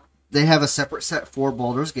 I know. They have a separate set for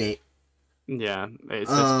Baldur's Gate. Yeah,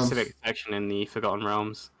 it's a specific section in the Forgotten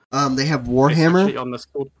Realms. They have Warhammer. On the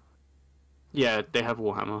school. Yeah, they have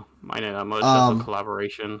Warhammer. I know that much. That's a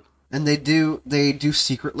collaboration. And they do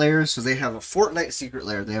secret layers. So they have a Fortnite secret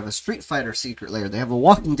layer. They have a Street Fighter secret layer. They have a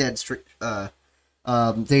Walking Dead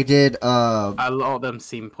they did a lot of them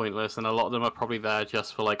seem pointless, and a lot of them are probably there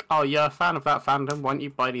just for like, oh, you're a fan of that fandom. Why don't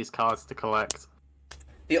you buy these cards to collect?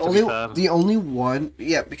 The only one,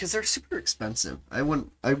 yeah, because they're super expensive. I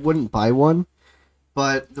wouldn't buy one,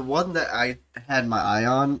 but the one that I had my eye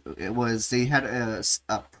on, it was they had a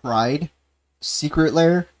Pride secret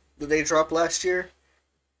layer that they dropped last year,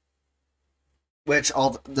 which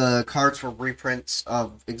all the cards were reprints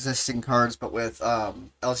of existing cards, but with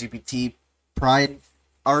LGBT Pride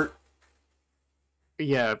art.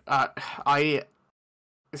 Yeah,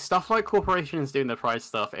 stuff like corporations doing their Pride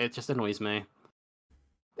stuff, it just annoys me.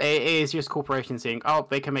 It is just corporations saying, oh,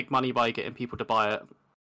 they can make money by getting people to buy it.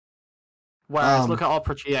 Whereas, look at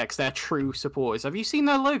Opera GX, they're true supporters. Have you seen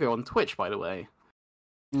their logo on Twitch, by the way?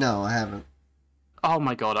 No, I haven't. Oh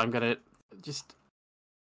my god, I'm gonna just...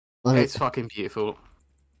 It's fucking beautiful.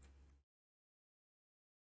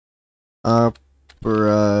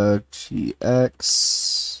 Opera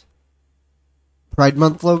GX... Pride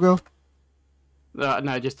Month logo?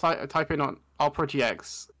 No, just type in on Opera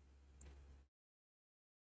GX.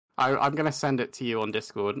 I'm gonna send it to you on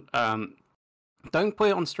Discord. Don't put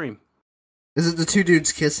it on stream. Is it the two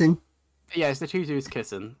dudes kissing? Yeah, it's the two dudes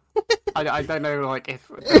kissing. I don't know, like, if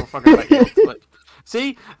they'll fucking let you on Twitch.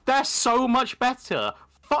 See, they're so much better.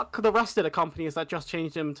 Fuck the rest of the companies that just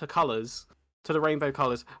changed them to colours, to the rainbow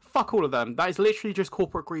colours. Fuck all of them. That is literally just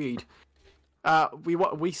corporate greed.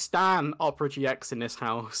 We stan Opera GX in this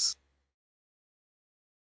house.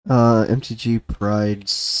 MTG Pride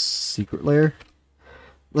secret layer.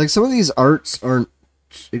 Like, some of these arts aren't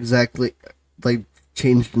exactly, like,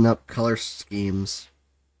 changing up color schemes.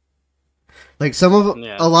 Like, some of them,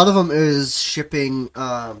 a lot of them is shipping,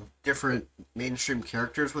 different mainstream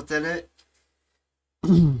characters within it.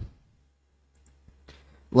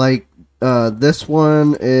 Like, this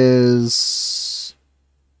one is,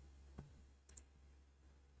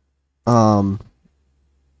 Huatley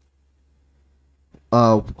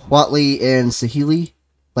and Sahili.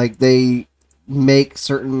 Like, they make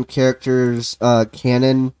certain characters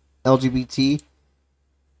canon LGBT.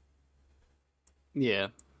 Yeah.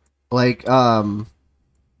 Like the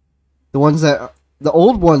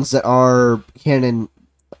old ones that are canon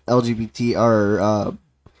LGBT are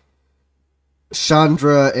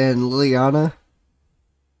Chandra and Liliana.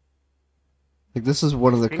 Like, this is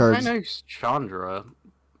one of the cards. I know Chandra.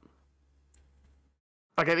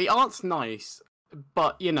 Okay, the art's nice,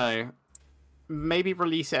 but you know, maybe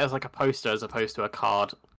release it as like a poster as opposed to a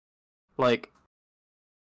card. Like,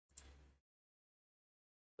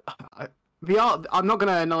 the art. I'm not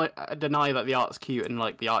gonna deny that the art's cute and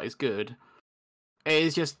like the art is good. It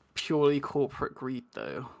is just purely corporate greed,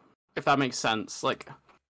 though. If that makes sense. Like,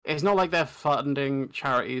 it's not like they're funding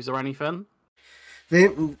charities or anything.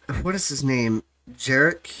 What is his name?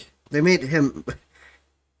 Jarek? They made him.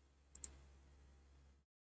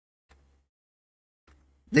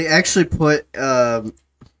 They actually put,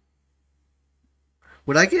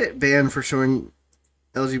 would I get banned for showing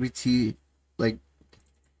LGBT, like...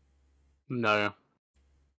 No.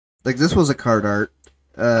 Like, this was a card art.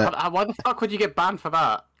 Why the fuck would you get banned for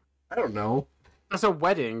that? I don't know. That's a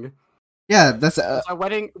wedding. Yeah, that's a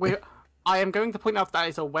wedding I am going to point out that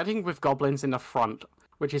it's a wedding with goblins in the front,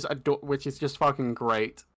 which is just fucking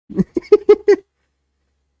great.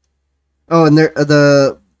 Oh, and there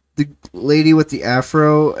the lady with the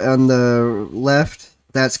afro on the left,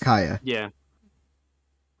 That's Kaya. Yeah.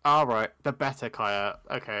 Alright, the better Kaya.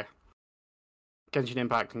 Okay. Genshin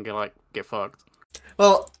Impact can get fucked.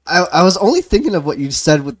 Well, I was only thinking of what you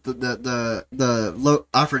said with the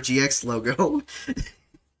Opera GX logo.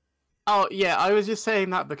 Oh yeah, I was just saying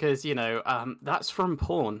that because that's from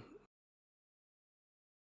porn.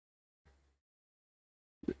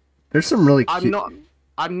 There's some really I'm cute. not.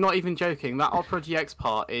 I'm not even joking. That Opera GX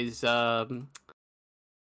part is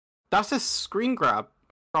that's a screen grab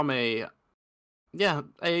from a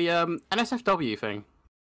NSFW thing.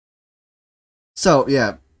 So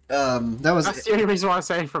yeah, that was. That's the only reason why I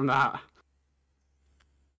say from that.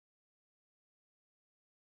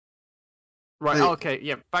 Right. I, Okay.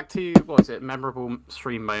 Yeah. Back to what was it? Memorable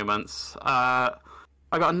stream moments. I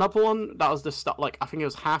got another one that was the start. Like I think it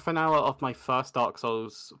was half an hour of my first Dark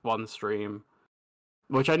Souls 1 stream,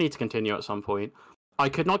 which I need to continue at some point. I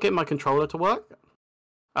could not get my controller to work.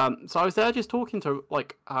 So I was there just talking to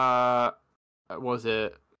was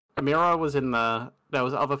it Amira was in there. There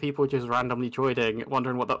was other people just randomly joining,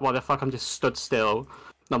 wondering why the fuck I'm just stood still.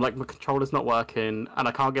 And I'm like, my controller's not working, and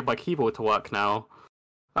I can't get my keyboard to work now.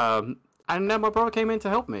 And then my brother came in to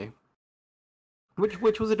help me,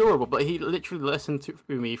 which was adorable. But he literally listened to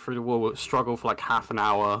me through the wall struggle for like half an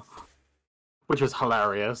hour, which was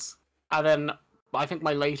hilarious. And then I think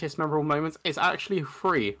my latest memorable moments is actually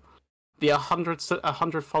free. The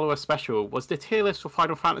 100 follower special was the tier list for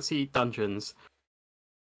Final Fantasy dungeons.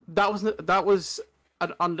 That was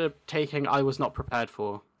an undertaking I was not prepared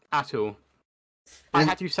for at all. I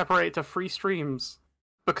had to separate it to 3 streams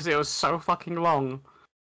because it was so fucking long.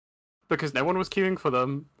 Because no one was queuing for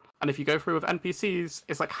them, and if you go through with NPCs,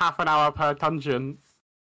 it's like half an hour per dungeon.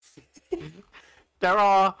 There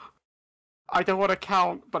are, I don't want to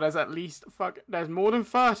count, but there's at least there's more than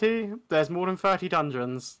 30. There's more than 30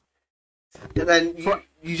 dungeons. And then you for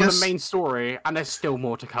just the main story, and there's still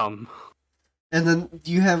more to come. And then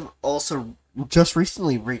you have also just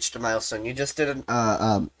recently reached a milestone. You just did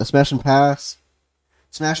a smash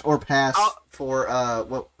or pass for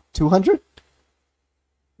what 200?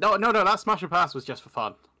 No. That Smash and Pass was just for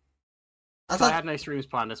fun. I had no streams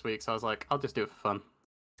planned this week, so I was like, I'll just do it for fun.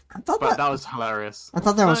 But that was hilarious. I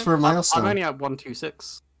thought that was for a milestone. I'm only at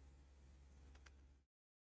 126.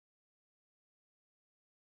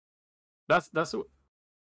 That's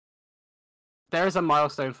there is a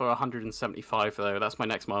milestone for 175 though. That's my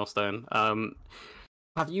next milestone.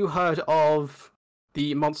 Have you heard of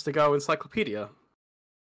the Monster Girl Encyclopedia?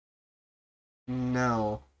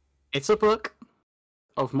 No. It's a book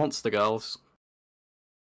of monster girls.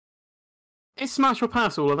 It's smash or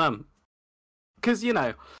pass all of them. Because,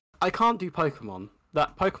 I can't do Pokemon.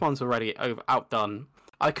 That Pokemon's already outdone.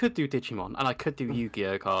 I could do Digimon, and I could do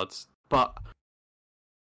Yu-Gi-Oh cards, but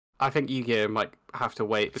I think Yu-Gi-Oh might have to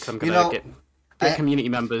wait because I'm going to get community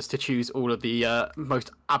members to choose all of the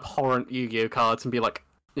most abhorrent Yu-Gi-Oh cards and be like,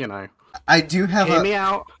 I do have hear me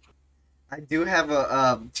out. I do have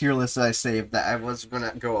a tier list that I saved that I was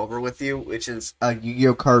gonna go over with you, which is a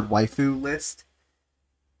Yu-Gi-Oh card waifu list.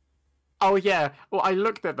 Oh yeah, well I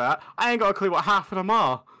looked at that. I ain't got a clue what half of them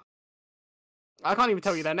are. I can't even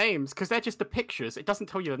tell you their names because they're just the pictures. It doesn't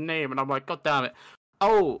tell you the name, and I'm like, God damn it.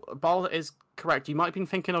 Oh, Ball is correct. You might have been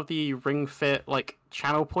thinking of the Ring Fit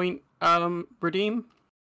channel point redeem.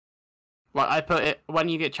 Like I put it when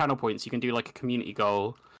you get channel points, you can do like a community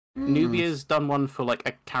goal. Nubia's done one for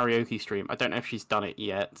a karaoke stream. I don't know if she's done it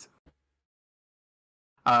yet.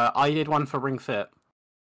 I did one for Ring Fit.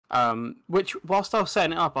 Which whilst I was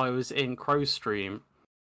setting it up, I was in Crow's stream,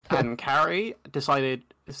 and Carrie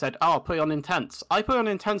said, "Oh, I'll put it on intense." I put it on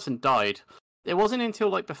intense and died. It wasn't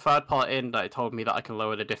until the third part in that it told me that I can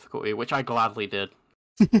lower the difficulty, which I gladly did.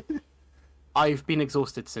 I've been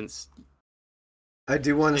exhausted since. I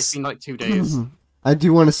do want to. It's been 2 days. I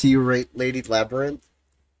do want to see you rate Lady Labyrinth.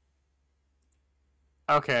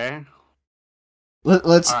 Okay.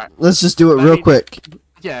 Let's just do it real quick.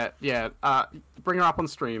 Yeah. Bring her up on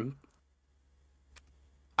stream.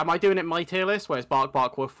 Am I doing it my tier list where it's bark,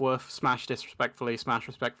 bark, woof, woof, smash disrespectfully, smash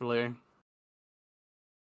respectfully?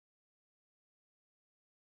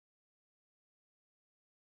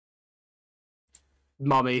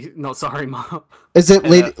 Mommy, not sorry, Mom. Is it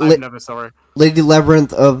I'm never sorry. Lady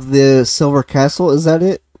Labyrinth of the Silver Castle? Is that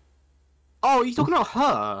it? Oh, you talking about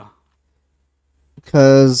her?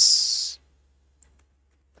 Because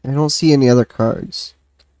I don't see any other cards.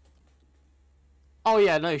 Oh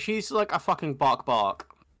yeah, no, she's a fucking bark.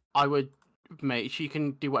 I would, mate. She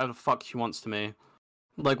can do whatever the fuck she wants to me,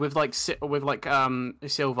 with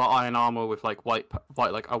silver iron armor with white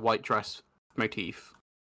a white dress motif.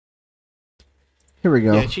 Here we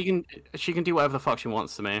go. Yeah, she can do whatever the fuck she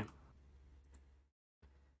wants to me.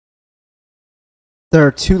 There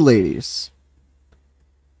are two ladies.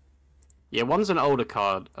 Yeah, one's an older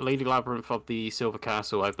card. Lady Labyrinth of the Silver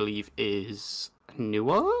Castle, I believe, is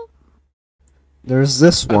newer? There's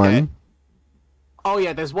this Okay. one. Oh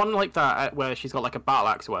yeah, there's one like that where she's got like a battle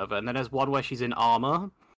axe or whatever, and then there's one where she's in armor.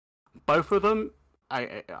 Both of them,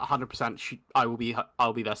 100%. I will be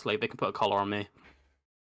their slave. They can put a collar on me.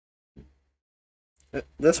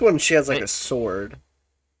 This one, she has like a sword.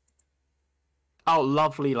 Oh,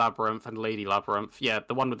 lovely Labyrinth and Lady Labyrinth. Yeah,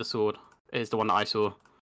 the one with the sword is the one that I saw.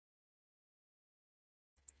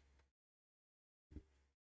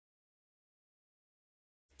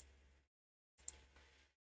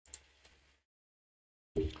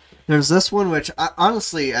 There's this one, which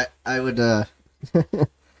honestly, I would.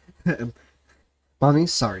 Mommy,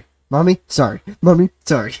 sorry. Mommy, sorry. Mommy,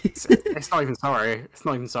 sorry. It's not even sorry. It's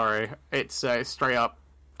not even sorry. It's straight up.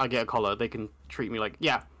 I get a collar. They can treat me like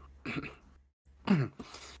yeah.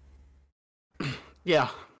 Yeah.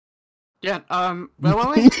 Yeah. Where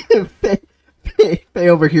were we? Faye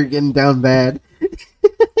over here getting down bad.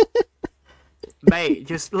 Mate,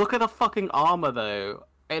 just look at the fucking armor though.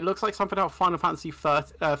 It looks like something out of Final Fantasy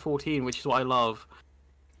 14, which is what I love.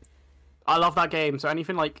 I love that game. So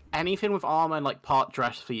anything with armor and like part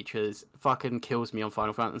dress features fucking kills me on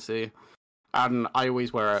Final Fantasy, and I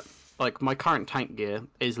always wear it. Like my current tank gear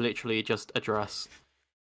is literally just a dress.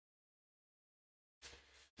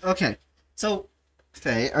 Okay, so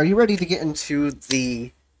Faye, are you ready to get into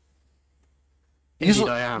the? Indeed,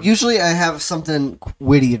 I am. Usually, I have something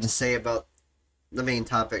witty to say about the main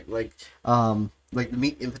topic, like the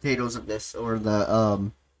meat and potatoes of this, or the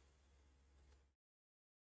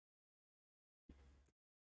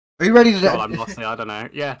Are you ready to? Well, I'm lost. I don't know.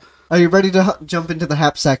 Yeah. Are you ready to jump into the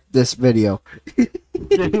hapsack this video?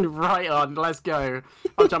 Right on. Let's go.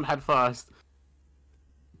 I'll jump head first.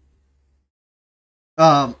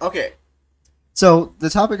 Okay. So the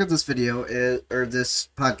topic of this video this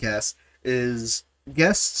podcast is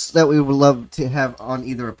guests that we would love to have on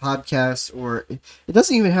either a podcast, or it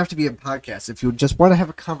doesn't even have to be a podcast if you just want to have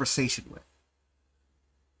a conversation with.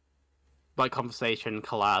 Like conversation,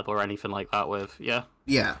 collab, or anything like that with, yeah?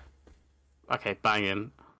 Yeah. Okay,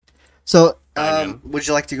 banging. So, would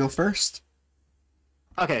you like to go first?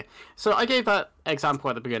 Okay, so I gave that example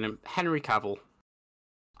at the beginning. Henry Cavill.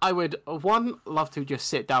 I would, love to just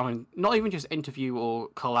sit down and not even just interview or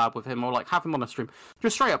collab with him or like have him on a stream.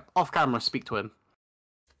 Just straight up, off camera, speak to him.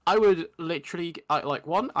 I would literally, I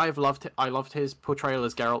loved his portrayal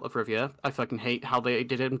as Geralt of Rivia. I fucking hate how they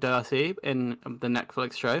did him dirty in the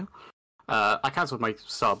Netflix show. I cancelled my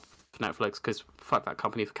sub for Netflix because fuck that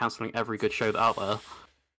company for cancelling every good show out there.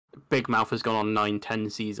 Big Mouth has gone on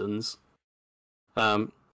 9-10 seasons. I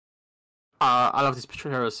love his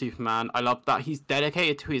portrayal as Superman. I love that he's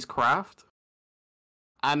dedicated to his craft,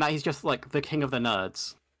 and that he's just like the king of the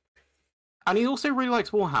nerds. And he also really likes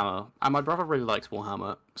Warhammer, and my brother really likes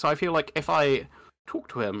Warhammer. So I feel like if I talk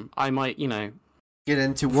to him, I might, get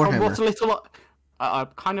into Warhammer. From what's a little, I'm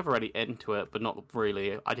kind of already into it, but not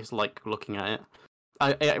really. I just like looking at it.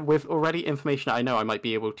 With already information I know, I might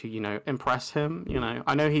be able to, impress him.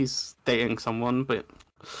 I know he's dating someone, but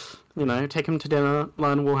take him to dinner,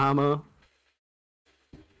 learn Warhammer.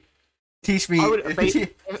 Teach me.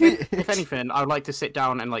 If anything, I would like to sit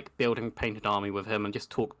down and like build and paint an army with him and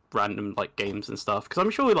just talk random like games and stuff. Because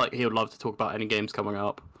I'm sure he would love to talk about any games coming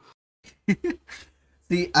up.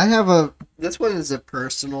 See, this one is a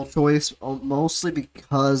personal choice, mostly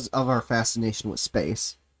because of our fascination with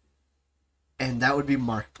space. And that would be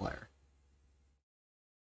Markiplier.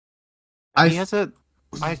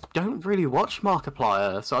 I don't really watch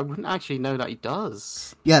Markiplier, so I wouldn't actually know that he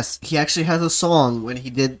does. Yes, he actually has a song when he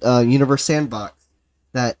did Universe Sandbox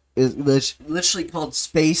that is literally called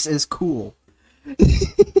 "Space is Cool."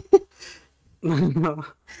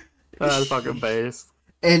 That's fucking base.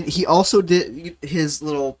 And he also did his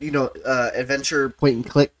little, adventure point and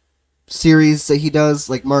click series that he does,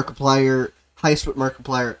 like Markiplier, Heist with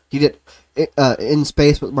Markiplier. He did In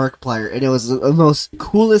Space with Markiplier, and it was the most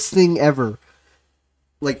coolest thing ever.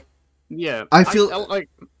 Like, yeah, I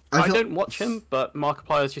don't watch him, but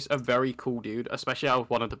Markiplier is just a very cool dude, especially out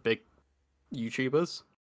of one of the big YouTubers.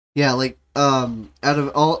 Yeah, like, out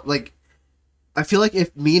of all, like, I feel like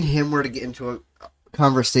if me and him were to get into a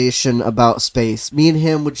conversation about space, me and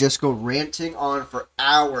him would just go ranting on for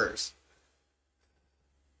hours.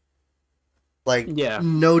 Like, yeah,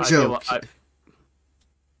 no joke.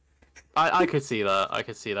 I could see that. I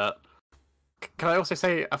could see that. Can I also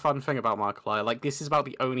say a fun thing about Markiplier? Like, this is about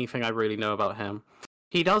the only thing I really know about him.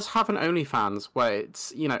 He does have an OnlyFans where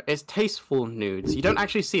it's, it's tasteful nudes. You don't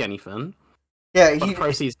actually see anything. Yeah, but the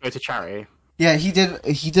proceeds go to charity. Yeah, he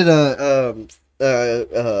did a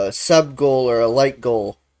sub goal or a like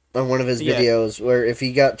goal on one of his Yeah, videos, where if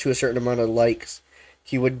he got to a certain amount of likes,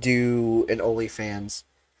 he would do an OnlyFans.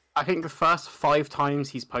 I think the first 5 times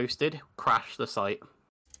he's posted crashed the site.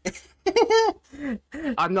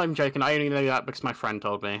 I'm not even joking. I only know that because my friend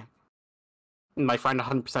told me. My friend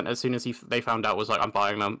 100% as soon as they found out was like, I'm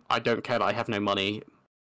buying them. I don't care that I have no money.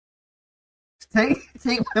 Take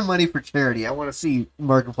my money for charity. I want to see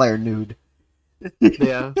Markiplier nude.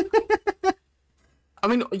 Yeah. I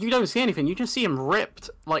mean, you don't see anything. You just see him ripped.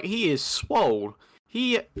 Like, he is swole.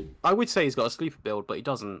 I would say he's got a sleeper build, but he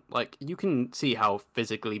doesn't. Like, you can see how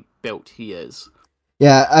physically built he is.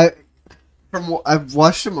 Yeah, I've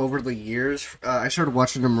watched him over the years. I started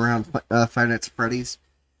watching him around Five Nights at Freddy's.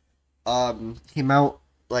 Came out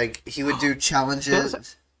like he would do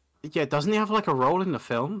challenges. Yeah, doesn't he have like a role in the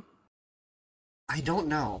film? I don't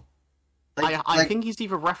know. I think he's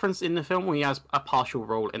either referenced in the film or he has a partial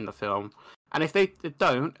role in the film. And if they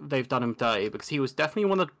don't, they've done him dirty because he was definitely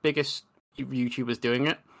one of the biggest YouTubers doing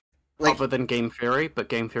it, other than Game Theory. But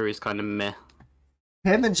Game Theory is kind of meh.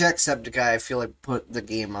 Him and Jacksepticeye, I feel like put the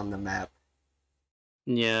game on the map.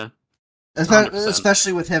 Yeah. 100%.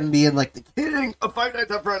 Especially with him being like the king of Five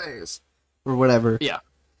Nights at Freddy's or whatever. Yeah.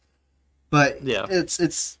 But yeah,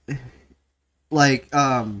 it's like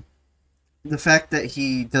the fact that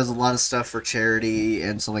he does a lot of stuff for charity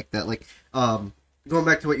and stuff like that. Like going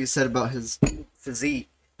back to what you said about his physique,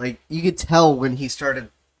 like you could tell when he started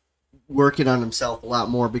working on himself a lot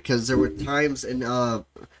more because there were times in I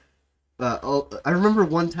remember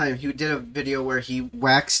one time he did a video where he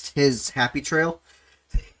waxed his happy trail.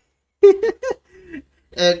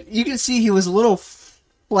 And you can see he was a little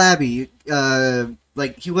flabby.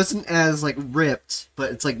 Like he wasn't as like ripped,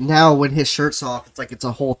 but it's like now when his shirt's off, it's like it's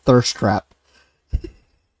a whole thirst trap.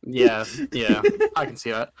 Yeah, I can see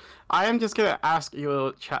that. I am just gonna ask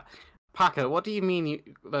you, Packer. What do you mean?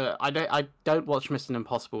 I don't watch Mission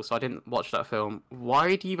Impossible, so I didn't watch that film.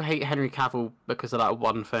 Why do you hate Henry Cavill because of that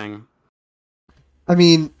one thing? I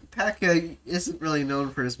mean, Packer isn't really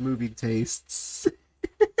known for his movie tastes.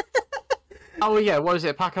 Oh yeah, what is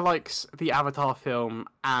it? Packer likes the Avatar film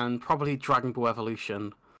and probably Dragon Ball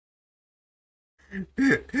Evolution.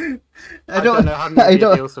 I don't know how many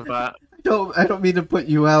deals with that. I don't mean to put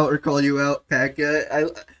you out or call you out,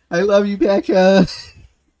 Packer. I love you, Packer.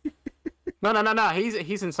 No.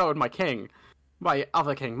 He's insulted my king, my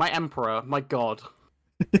other king, my emperor, my god,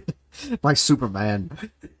 my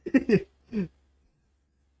Superman,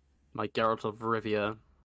 my Geralt of Rivia.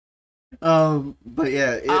 But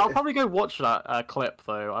yeah, I'll probably go watch that clip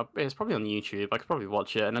though. It's probably on YouTube. I could probably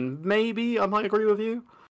watch it, and then maybe I might agree with you.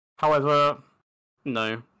 However,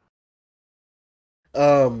 no.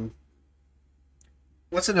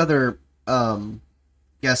 What's another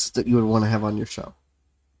guest that you would want to have on your show,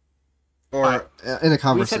 or in a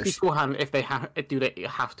conversation? We said beforehand if they do they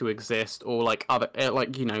have to exist or like other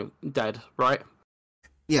like dead, right?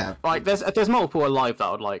 Yeah. Like there's multiple alive that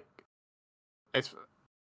I would like. It's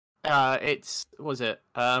was it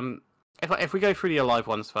if we go through the alive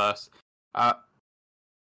ones first,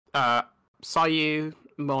 Sayu,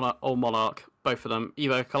 Monarch, both of them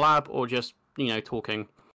either collab or just talking.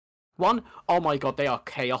 One, oh my god, they are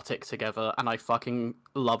chaotic together and I fucking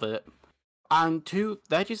love it. And two,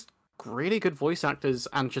 they're just really good voice actors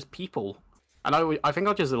and just people. And I think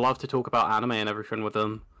I just love to talk about anime and everything with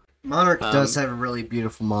them. Monarch does have a really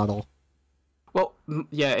beautiful model. Well,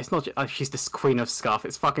 yeah, it's not. She's this queen of scuff.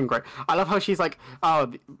 It's fucking great. I love how she's like, oh,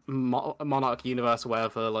 the monarch universe, or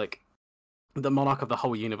whatever. Like, the monarch of the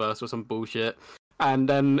whole universe or some bullshit. And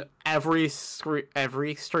then every stream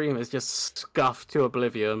is just scuffed to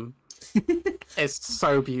oblivion. It's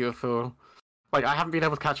so beautiful. Like, I haven't been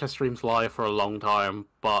able to catch her streams live for a long time,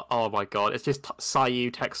 but oh my god, it's just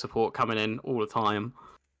Sayu tech support coming in all the time.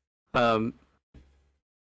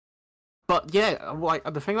 But yeah, like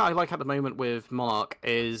the thing that I like at the moment with Monarch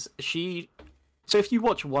is so if you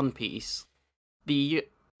watch One Piece, the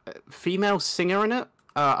female singer in it,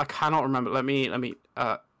 I cannot remember. Let me.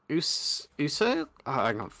 Uso?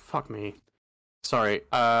 Hang on, fuck me. Sorry.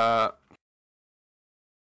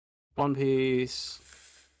 One Piece.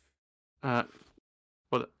 What?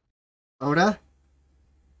 Oda?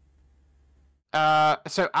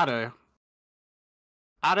 So Ado.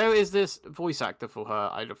 Ado is this voice actor for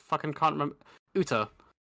her. I fucking can't remember. Uta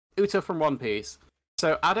from One Piece.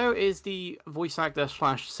 So Ado is the voice actor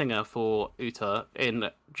 / singer for Uta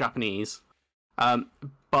in Japanese.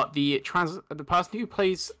 But the person who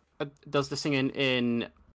does the singing in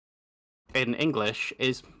English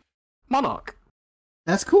is Monarch.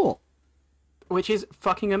 That's cool. Which is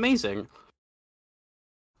fucking amazing.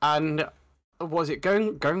 And was it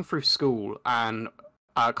going through school and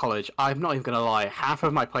college? I'm not even gonna lie. Half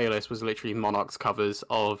of my playlist was literally Monarch's covers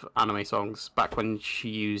of anime songs back when she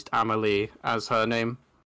used Amelie as her name.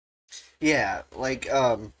 Yeah, like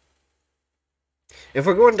if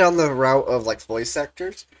we're going down the route of like voice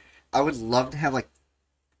actors, I would love to have like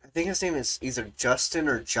I think his name is either Justin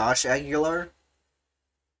or Josh Aguilar.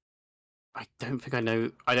 I don't think I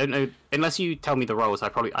know. I don't know unless you tell me the roles. I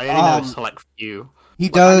only know a select few. He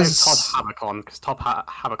Like I know Todd does. Habacon because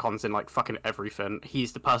Habacon's in like fucking everything.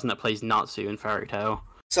 He's the person that plays Natsu in Fairy Tail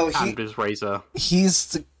So and is Razor. he's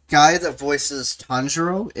the guy that voices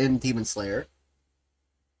Tanjiro in Demon Slayer.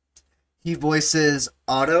 He voices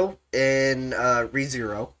Otto in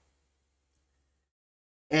ReZero.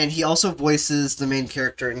 And he also voices the main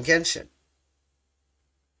character in Genshin.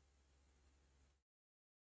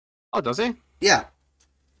 Oh, does he? Yeah.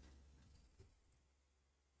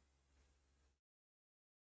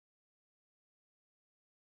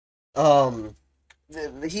 Um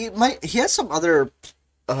he has some other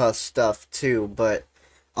stuff too, but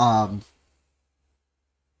um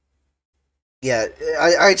yeah,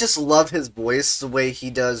 I just love his voice the way he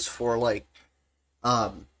does for like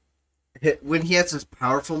um when he has his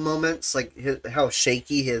powerful moments, like how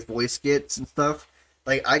shaky his voice gets and stuff.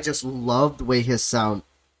 Like I just love the way his sound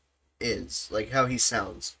is, like how he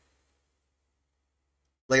sounds.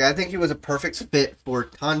 Like I think he was a perfect fit for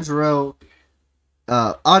Tanjiro.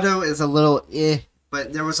 Otto is a little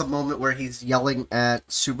but there was a moment where he's yelling at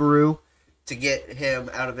Subaru to get him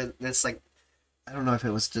out of this like I don't know if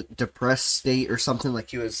it was depressed state or something,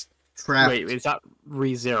 like he was trapped. Wait, is that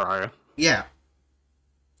ReZero? Yeah.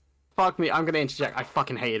 Fuck me, I'm gonna interject. I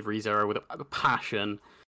fucking hated ReZero with a passion.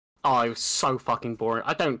 Oh, it was so fucking boring.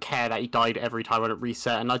 I don't care that he died every time when it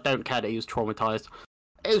reset, and I don't care that he was traumatized.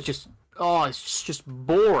 It was just, oh, it's just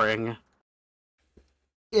boring.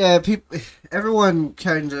 Yeah, everyone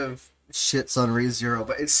kind of shits on ReZero,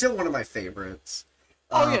 but it's still one of my favorites.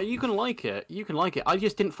 Oh yeah, you can like it. You can like it. I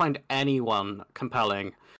just didn't find anyone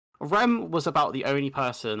compelling. Rem was about the only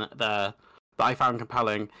person there that I found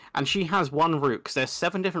compelling, and she has one route, because there's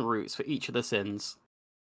 7 different routes for each of the sins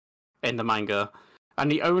in the manga. And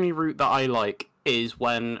the only route that I like is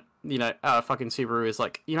when, fucking Subaru is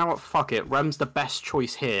like, you know what, fuck it, Rem's the best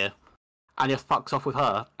choice here, and just fucks off with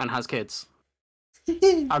her and has kids.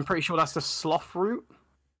 I'm pretty sure that's the sloth route.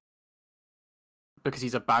 Because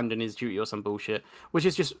he's abandoned his duty or some bullshit, which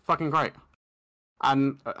is just fucking great.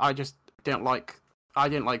 And I just didn't like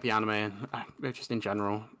the anime, just in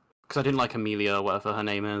general. Because I didn't like Amelia, or whatever her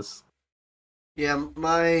name is. Yeah,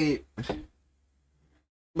 my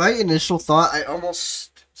initial thought, I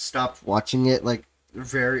almost stopped watching it like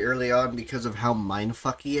very early on because of how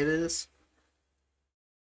mindfucky it is.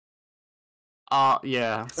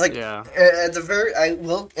 Yeah. Like, yeah. At the very, I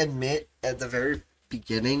will admit, at the very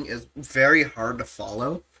beginning, is very hard to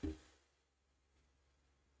follow.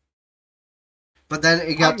 But then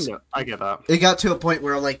I get that. It got to a point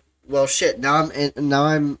where I'm like, well, shit. Now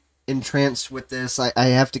I'm entranced with this. I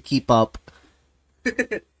have to keep up.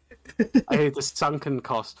 I hate the sunken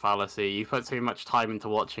cost fallacy. You put too much time into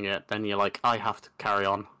watching it, then you're like, I have to carry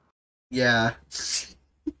on. Yeah.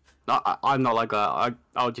 I'm not like that.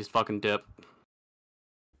 I'll just fucking dip.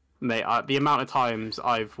 Mate, the amount of times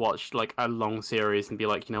I've watched like a long series and be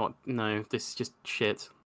like, you know what? No, this is just shit.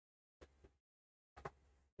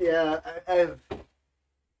 Yeah,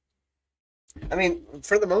 I mean,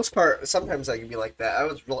 for the most part, sometimes I can be like that.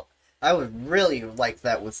 I would really like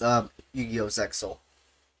that with Yu-Gi-Oh! Zexal.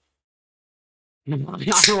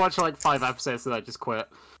 I watched like 5 episodes and I just quit.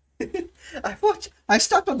 I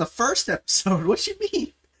stopped on the first episode. What you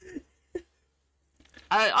mean?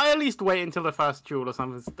 I at least wait until the first duel or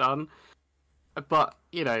something's done. But,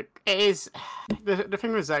 it is... The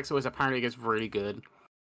thing with Zexal is apparently it gets really good,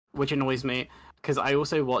 which annoys me, because I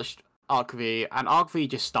also watched Arc V, and Arc V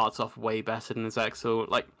just starts off way better than Zexal.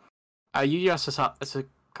 Like, Yu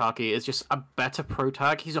Sakaki is just a better pro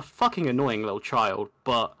tag. He's a fucking annoying little child,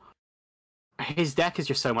 but his deck is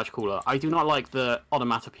just so much cooler. I do not like the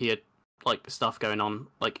onomatopoeia like stuff going on,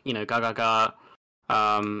 like Gaga,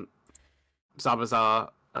 Zabaza,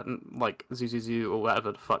 and like Zuzuzu or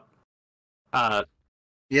whatever the fuck.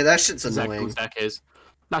 Yeah, that shit's annoying. Deck is.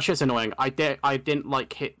 That shit's annoying. I didn't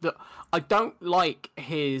like I don't like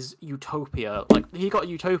his Utopia. Like he got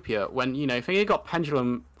Utopia when he got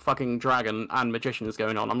Pendulum, fucking Dragon, and Magicians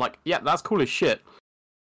going on. I'm like, yeah, that's cool as shit.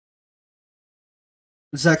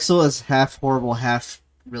 Zexal is half horrible, half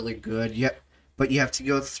really good. Yeah, but you have to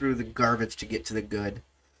go through the garbage to get to the good.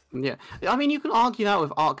 Yeah, I mean, you can argue that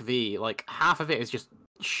with Arc V. Like half of it is just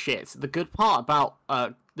shit. The good part about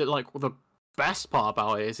the best part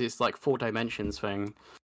about it is it's like 4 dimensions thing,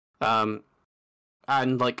 and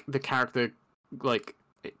like the character like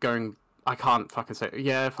going. I can't fucking say.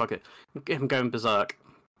 Yeah, fuck it. Him going berserk,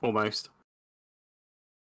 almost.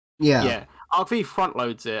 Yeah. Yeah, RV front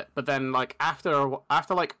loads it, but then like after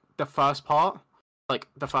like the first part, like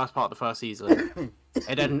the first part of the first season,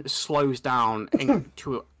 it then slows down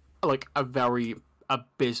into like a very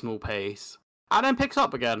abysmal pace, and then picks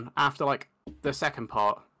up again after like the second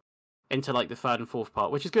part into like the third and fourth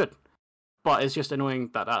part, which is good. But it's just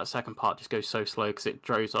annoying that that second part just goes so slow because it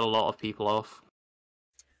throws a lot of people off.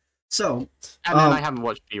 So, And then I haven't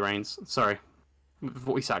watched B-Rains. Sorry,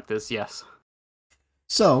 voice actors, yes.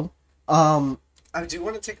 So, I do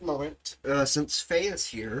want to take a moment, since Faye is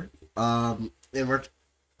here, and we're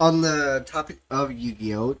on the topic of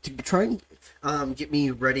Yu-Gi-Oh, to try and get me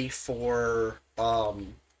ready for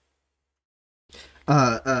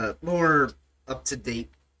more up-to-date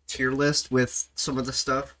tier list with some of the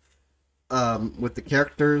stuff, with the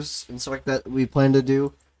characters and stuff like that we plan to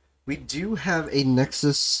do. We do have a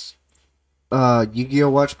Nexus Yu-Gi-Oh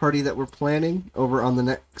watch party that we're planning over on the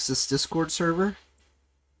Nexus Discord server.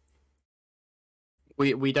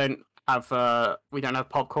 We don't have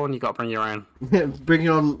popcorn. You got to bring your own. Bring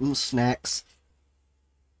your own snacks.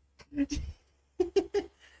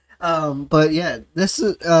 But yeah, this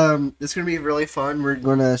is it's gonna be really fun. We're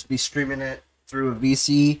gonna be streaming it through a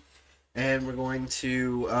VC, and we're going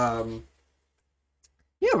to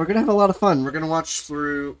yeah, we're gonna have a lot of fun. We're gonna watch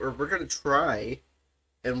through, or we're gonna try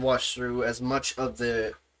and watch through as much of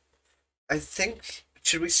the. I think.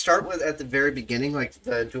 Should we start with at the very beginning, like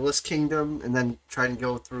the Duelist Kingdom, and then try and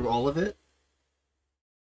go through all of it?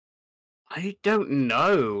 I don't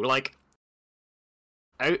know. Like,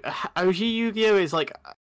 OG Yu-Gi-Oh is like,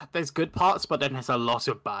 there's good parts, but then there's a lot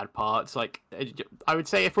of bad parts. Like, I would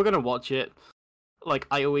say if we're gonna watch it, like,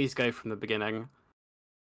 I always go from the beginning.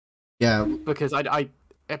 Yeah, because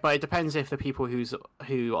but it depends if the people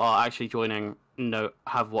who are actually joining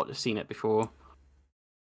have seen it before.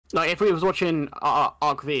 Like, if we was watching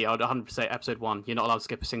Arc V, I would 100% episode 1. You're not allowed to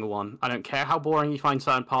skip a single one. I don't care how boring you find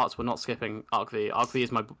certain parts, we're not skipping Arc V. Arc V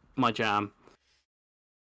is my jam.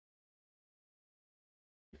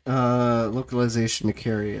 Localization to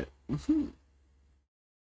carry it.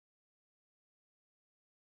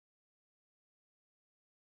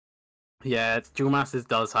 Yeah, Duel Masters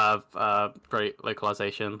does have great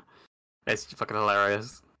localization. It's fucking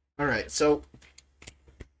hilarious. Alright, so...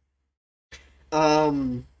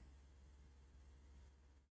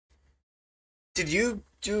 Did you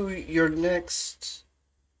do your next...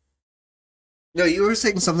 No, you were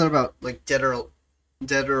saying something about, like, Dead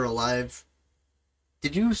or Alive.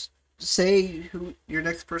 Did you say who your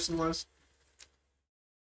next person was?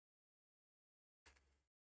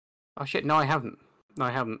 Oh shit, no I haven't.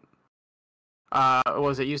 What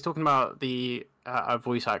was it? You was talking about the a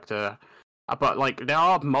voice actor, but like there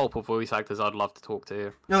are multiple voice actors I'd love to talk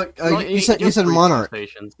to. No, you said Monarch.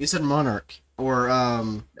 You said Monarch, or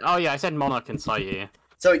Oh yeah, I said Monarch and Saye.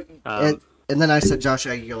 So and then I said Josh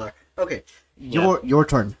Aguilar. Okay, your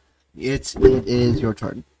turn. It is your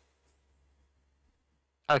turn.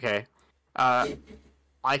 Okay, I'm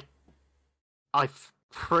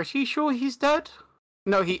pretty sure he's dead.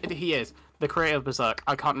 No, he is the creator of Berserk.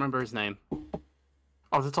 I can't remember his name.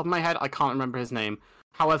 Off the top of my head, I can't remember his name.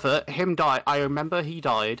 However, I remember he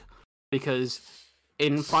died because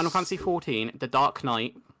in Final Fantasy XIV, the Dark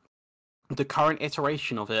Knight, the current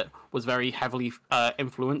iteration of it was very heavily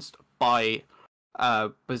influenced by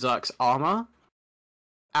Berserk's armor.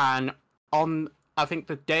 And on, I think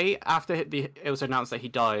the day after it was announced that he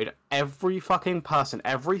died, every fucking person,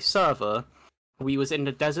 every server, we was in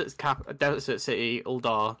the desert city,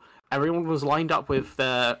 Uldar. Everyone was lined up with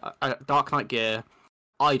their Dark Knight gear,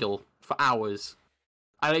 idle for hours.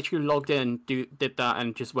 I literally logged in, did that,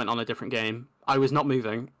 and just went on a different game. I was not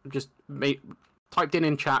moving. Just typed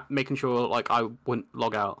in chat, making sure like I wouldn't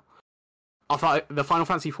log out. I thought the Final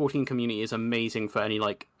Fantasy XIV community is amazing for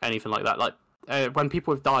anything like that. Like when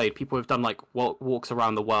people have died, people have done like walks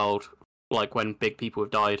around the world, like when big people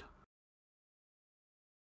have died.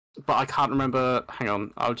 But I can't remember. Hang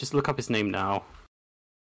on, I'll just look up his name now.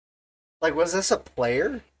 Like, was this a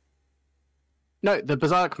player? No, the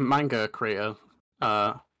Berserk manga creator,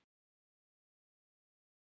 author,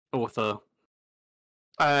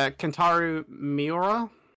 Kentaro Miura.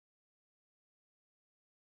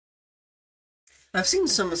 I've seen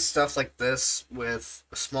some stuff like this with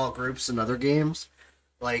small groups in other games.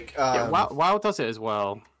 Like, yeah, WoW does it as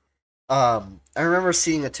well. I remember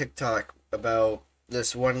seeing a TikTok about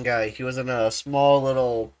this one guy. He was in a small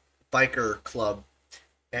little biker club,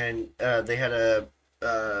 and they had a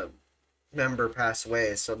member pass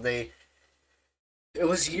away. So it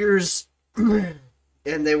was years, and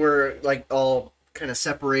they were like all kind of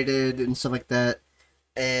separated and stuff like that,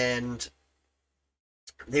 and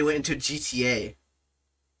they went into GTA,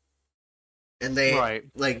 and they Right.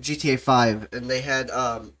 like GTA 5, and they had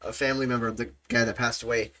a family member of the guy that passed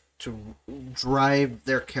away to drive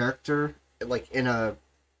their character like in a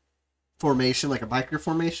formation, like a biker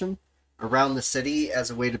formation, around the city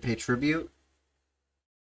as a way to pay tribute.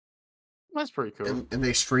 That's pretty cool. And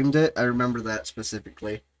they streamed it. I remember that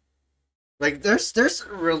specifically. Like there's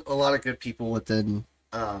a lot of good people within.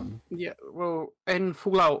 Yeah, well, in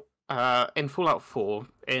Fallout 4,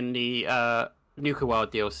 in the Nuka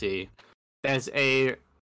World DLC, there's a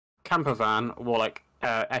camper van or like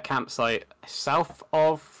a campsite south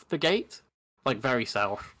of the gate, like very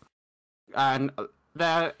south, and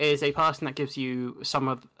there is a person that gives you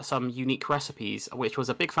some unique recipes, which was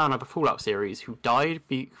a big fan of the Fallout series, who died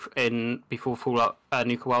before Fallout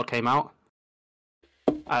Nuka World came out.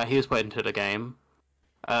 He was put into the game.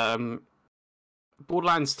 Um,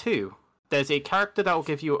 Borderlands 2, there's a character that will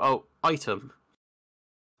give you an item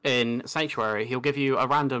in Sanctuary. He'll give you a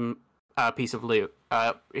random piece of loot.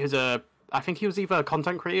 I think he was either a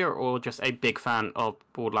content creator or just a big fan of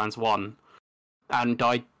Borderlands 1, and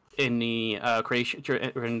died in the creation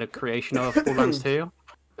of Borderlands 2.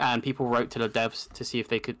 And people wrote to the devs to see if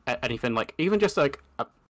they could anything like even just like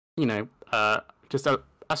just a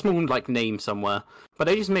small like name somewhere, but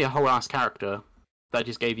they just made a whole ass character that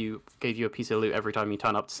just gave you a piece of loot every time you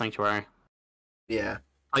turn up to Sanctuary. Yeah.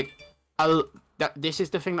 Like, this is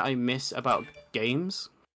the thing that I miss about games,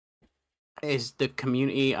 is the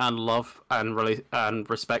community and love and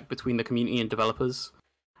respect between the community and developers.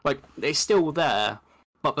 Like, it's still there,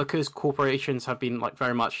 but because corporations have been like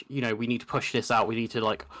very much, we need to push this out, we need to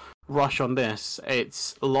like rush on this,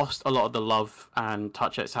 it's lost a lot of the love and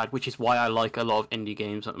touch it's had, which is why I like a lot of indie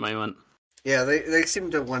games at the moment. Yeah, they seem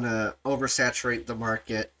to want to oversaturate the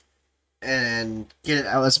market and get it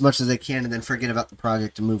out as much as they can, and then forget about the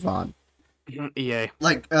project and move on. EA,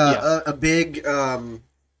 Like yeah, a big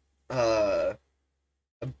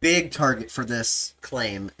target for this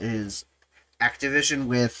claim is Activision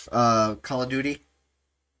with Call of Duty.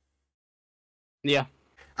 yeah,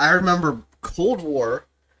 I remember Cold War,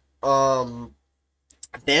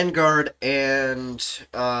 Vanguard, and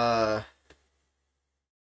Black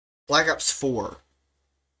Ops 4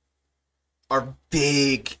 are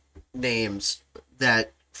big names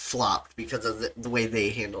that flopped because of the way they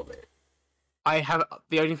handled it. I have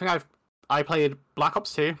the only thing I played Black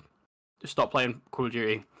Ops 2, stopped playing Call of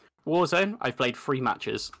Duty. Warzone, I've played 3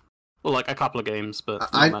 matches. Well, like a couple of games,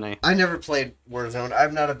 but not many. I never played Warzone.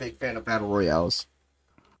 I'm not a big fan of battle royales.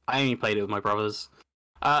 I only played it with my brothers.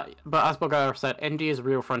 But as Bulgara said, indie is a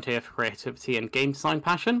real frontier for creativity and game design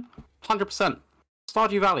passion. 100%.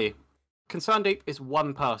 Stardew Valley. Concerned Ape is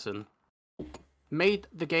one person. Made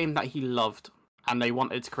the game that he loved and they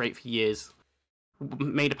wanted to create for years.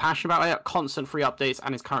 Made a passion about it, constant free updates,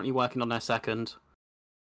 and is currently working on their second.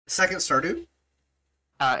 Second Stardew?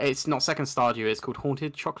 It's not second Stardew, it's called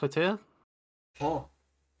Haunted Chocolatier. Oh.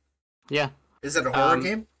 Yeah. Is it a horror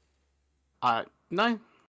game? No,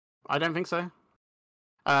 I don't think so.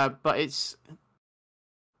 But it's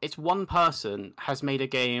one person has made a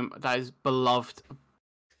game that is beloved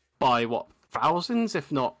by thousands,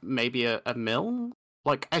 if not maybe a mil.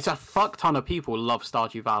 Like, it's a fuck ton of people love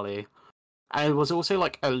Stardew Valley, and it was also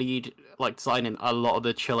like a lead like design in a lot of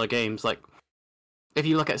the chiller games. Like, if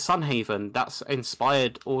you look at Sunhaven, that's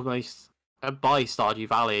inspired almost by Stardew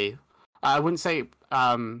Valley. I wouldn't say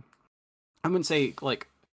like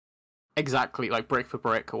exactly like brick for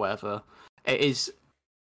brick or whatever. It is,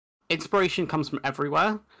 inspiration comes from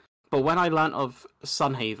everywhere. But when I learnt of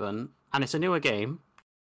Sunhaven, and it's a newer game,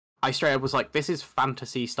 I straight up was like, this is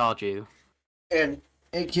fantasy Stardew. And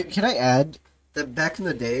can I add that back in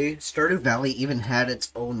the day, Stardew Valley even had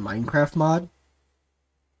its own Minecraft mod?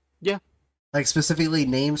 Yeah. Like, specifically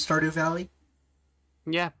named Stardew Valley?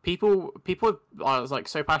 Yeah, people are like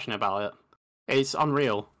so passionate about it. It's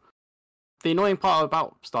unreal. The annoying part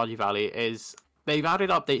about Stardew Valley is they've added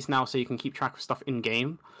updates now so you can keep track of stuff in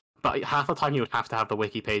game, but half the time you would have to have the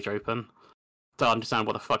wiki page open to understand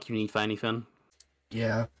what the fuck you need for anything.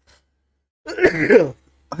 Yeah.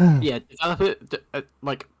 Yeah,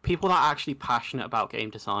 like people that are actually passionate about game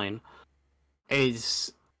design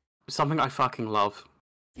is something I fucking love.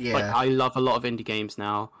 Yeah. Like, I love a lot of indie games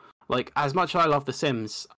now. Like, as much as I love The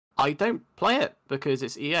Sims, I don't play it because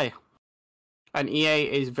it's EA. And EA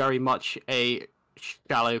is very much a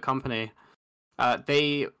shallow company.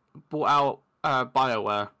 They bought out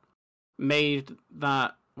BioWare, made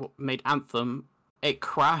Anthem, it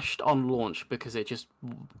crashed on launch because it just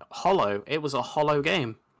hollow. It was a hollow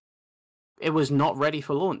game. It was not ready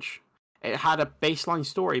for launch. It had a baseline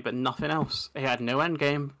story, but nothing else. It had no end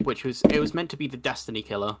game, it was meant to be the Destiny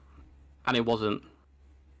killer, and it wasn't.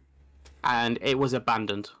 And it was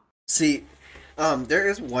abandoned. See, there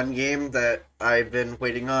is one game that I've been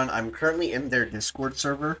waiting on. I'm currently in their Discord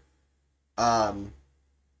server, so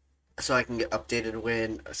I can get updated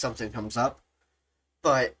when something comes up.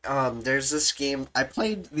 But there's this game. I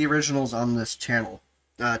played the originals on this channel,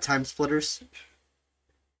 Time Splitters.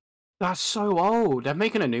 That's so old. They're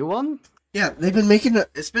making a new one? Yeah, they've been making it.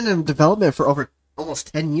 It's been in development for over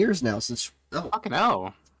almost 10 years now since. Oh, Fucking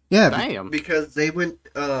hell. yeah, Damn. because they went.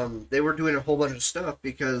 They were doing a whole bunch of stuff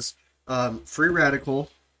because Free Radical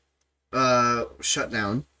shut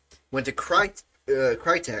down, went to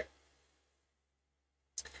Crytek.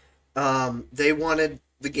 They wanted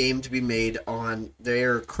the game to be made on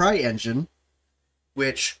their Cry engine,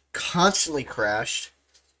 which constantly crashed.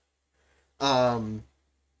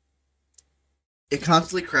 It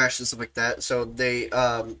constantly crashed and stuff like that. So they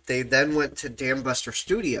then went to Dambuster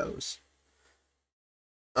Studios.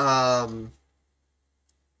 Because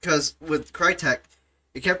with Crytek,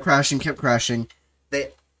 it kept crashing.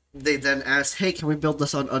 They then asked, "Hey, can we build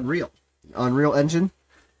this on Unreal Engine?"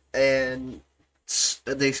 And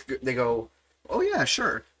they go, "Oh yeah,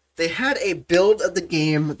 sure." They had a build of the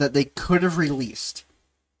game that they could have released.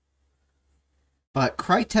 But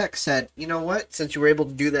Crytek said, "You know what? Since you were able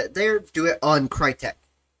to do that there, do it on Crytek."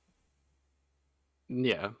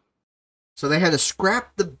 Yeah. So they had to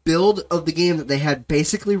scrap the build of the game that they had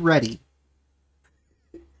basically ready.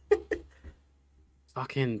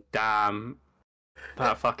 Fucking damn.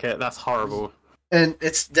 Fuck it. That's horrible. And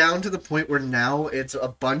it's down to the point where now it's a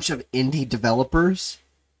bunch of indie developers.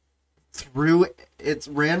 It's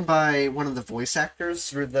ran by one of the voice actors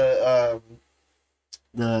through the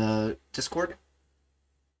Discord.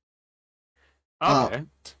 Okay.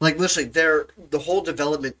 Like literally, the whole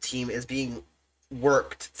development team is being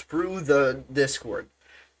worked through the Discord.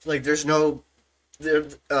 Like there's no,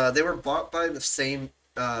 they were bought by the same.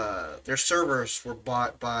 Their servers were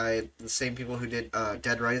bought by the same people who did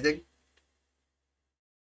Dead Rising.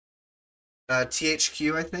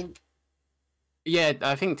 THQ, I think. Yeah,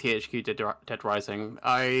 I think THQ did Dead Rising.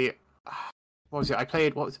 What was it? I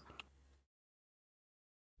played, what was it?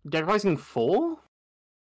 Dead Rising 4?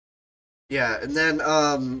 Yeah, and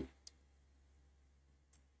then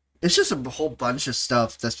it's just a whole bunch of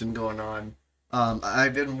stuff that's been going on.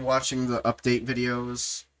 I've been watching the update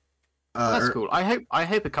videos. That's cool. I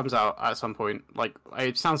hope it comes out at some point. Like,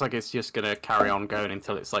 it sounds like it's just gonna carry on going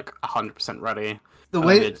until it's like 100% ready. The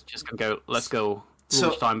way it's just gonna go. Let's go.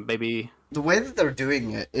 Launch time, baby. The way that they're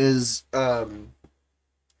doing it is,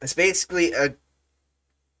 it's basically a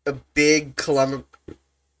big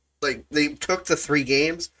like they took the 3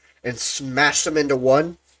 games and smashed them into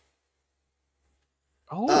one.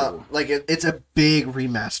 Oh, like it's a big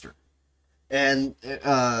remaster, and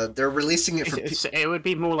they're releasing it for. It would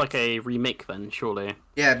be more like a remake then, surely.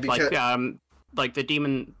 Yeah, because like the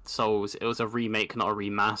Demon Souls, it was a remake, not a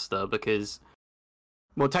remaster, because.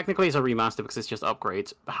 Well, technically it's a remaster because it's just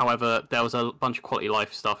upgrades. However, there was a bunch of quality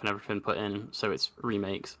life stuff and everything put in, so it's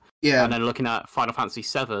remakes. Yeah. And then looking at Final Fantasy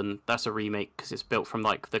VII, that's a remake because it's built from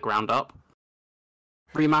like the ground up.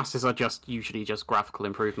 Remasters are usually just graphical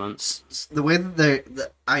improvements. The way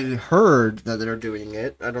that I heard that they're doing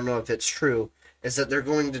it, I don't know if it's true, is that they're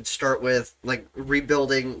going to start with like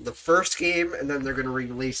rebuilding the first game, and then they're going to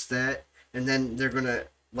release that, and then they're going to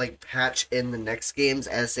like patch in the next games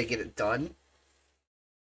as they get it done.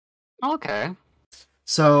 Okay.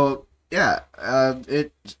 So yeah, they're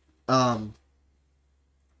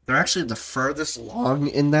actually the furthest along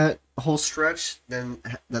in that whole stretch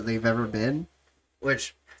that they've ever been,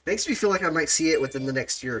 which makes me feel like I might see it within the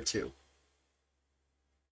next year or two.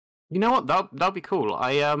 You know what? That'd be cool.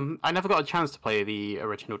 I never got a chance to play the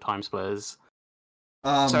original Time Splitters,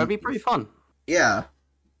 so it'd be pretty fun. Yeah,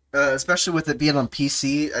 especially with it being on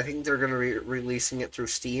PC. I think they're gonna be releasing it through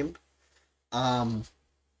Steam.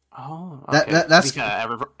 Oh, okay. That's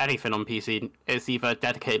anything on PC is either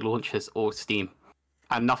dedicated launchers or Steam,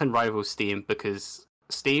 and nothing rivals Steam because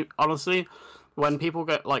Steam. Honestly, when people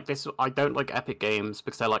get like this, I don't like Epic Games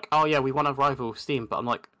because they're like, "Oh yeah, we want to rival Steam," but I'm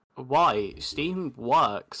like, why? Steam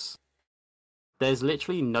works. There's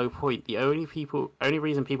literally no point. The only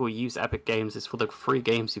reason people use Epic Games is for the free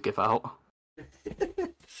games you give out.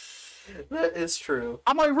 That is true.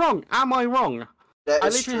 Am I wrong? That I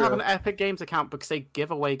is literally true. have an Epic Games account because they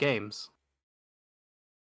give away games.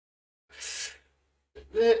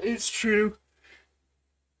 That is true.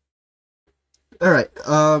 All right.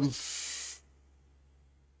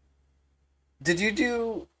 Did you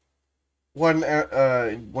do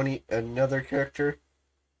another character?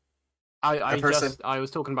 A person? I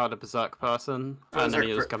was talking about a berserk person, and then Berserk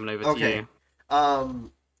he was coming over to Okay. you.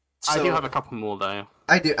 Um. I do So have a couple more though.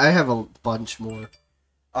 I do. I have a bunch more.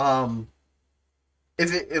 Um.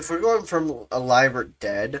 If we're going from alive or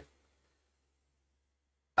dead,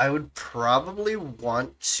 I would probably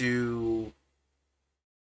want to.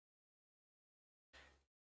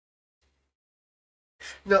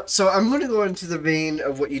 No, so I'm going to go into the vein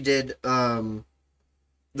of what you did.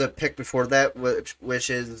 The pick before that, which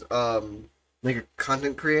is like a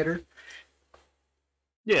content creator.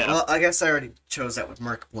 Yeah. Well, I guess I already chose that with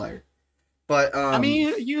Markiplier, but I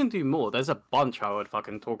mean, you can do more. There's a bunch I would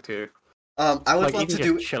fucking talk to. I would Like, you love can to just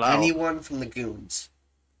do chill out. anyone from the Goons,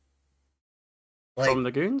 From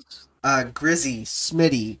like the goons? Grizzy,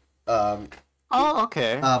 Smitty, Oh,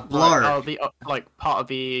 okay. Right. Blarg. Oh, the like part of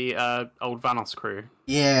the old Vanos crew.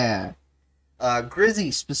 Yeah,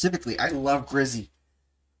 Grizzy specifically. I love Grizzy.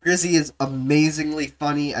 Grizzy is amazingly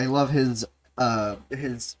funny. I love his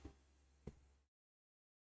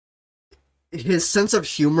sense of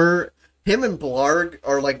humor. Him and Blarg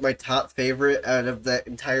are like my top favorite out of that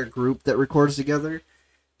entire group that records together.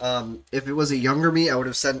 If it was a younger me, I would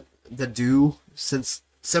have sent the Do, since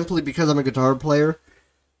simply because I'm a guitar player.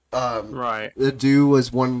 Right. The Do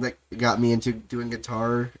was one that got me into doing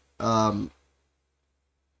guitar a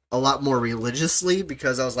lot more religiously,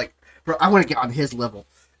 because I was like, bro, I want to get on his level.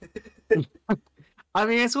 I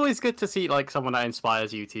mean, it's always good to see like someone that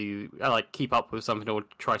inspires you to like keep up with something or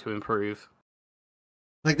try to improve.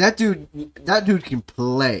 Like that dude can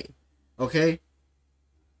play. Okay?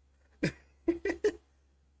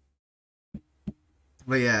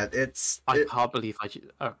 But yeah, I can't believe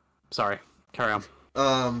Oh, sorry. Carry on.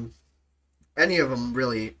 um any of them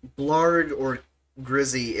really, Blarg or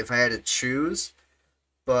Grizzy if I had to choose.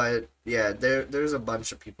 But yeah, there's a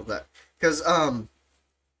bunch of people that, because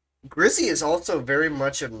Grizzy is also very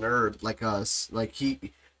much a nerd like us. Like he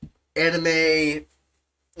anime,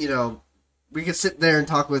 you know, we could sit there and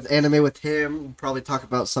talk with anime with him. Probably talk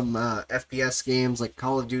about some FPS games like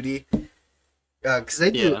Call of Duty, because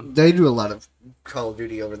they do a lot of Call of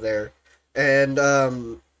Duty over there, and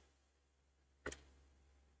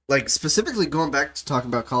like specifically going back to talking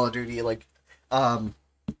about Call of Duty, like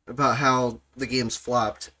about how the game's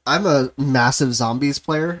flopped. I'm a massive zombies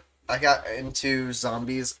player. I got into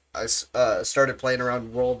zombies. I started playing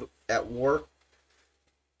around World at War,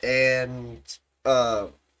 and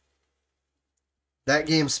that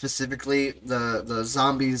game specifically, the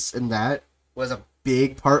zombies in that was a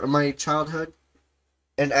big part of my childhood.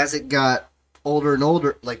 And as it got older and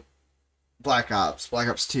older, like Black Ops, Black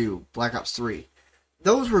Ops 2, Black Ops 3,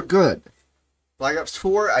 those were good. Black Ops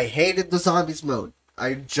 4, I hated the zombies mode.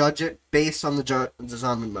 I judge it based on the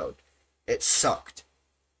zombie mode. It sucked.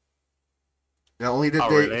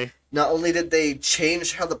 Really? Not only did they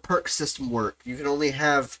change how the perk system worked, you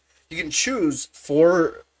can choose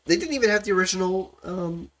four. They didn't even have the original.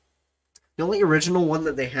 The only original one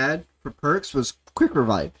that they had for perks was Quick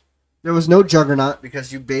Revive. There was no Juggernaut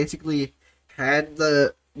because you basically had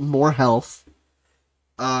the more health.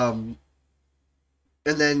 And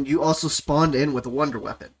then you also spawned in with a Wonder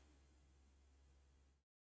Weapon,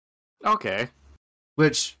 Okay.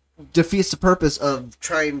 which defeats the purpose of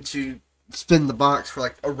trying to spin the box for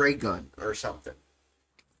like a ray gun or something.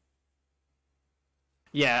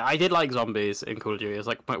 Yeah, I did like zombies in Call of Duty. It's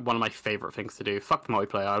like one of my favorite things to do. Fuck the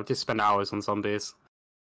multiplayer. I would just spend hours on zombies.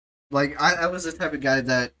 Like I was the type of guy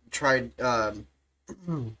that tried. I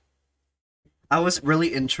was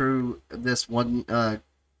really into this one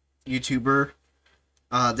YouTuber.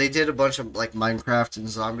 They did a bunch of like Minecraft and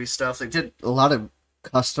zombie stuff. They did a lot of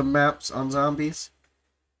custom maps on zombies.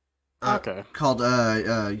 Okay. Called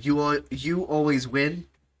You Always Win.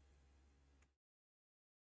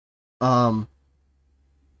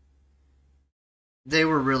 They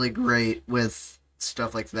were really great with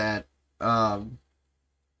stuff like that. There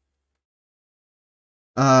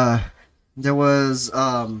was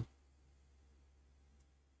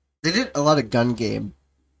they did a lot of gun game.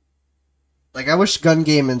 Like I wish gun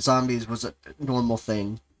game and zombies was a normal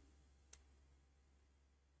thing.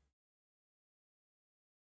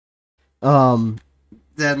 Um,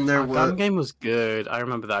 then there was Gun game was good. I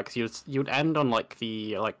remember that because you'd end on like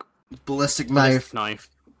the ballistic ballistic knife. knife.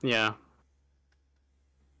 Yeah.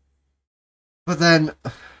 But then,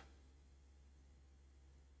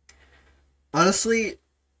 honestly,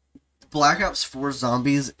 Black Ops 4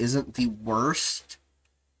 Zombies isn't the worst.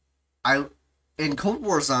 And Cold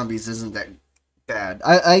War Zombies isn't that bad.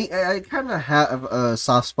 I kind of have a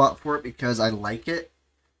soft spot for it because I like it.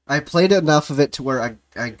 I played enough of it to where I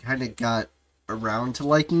kind of got around to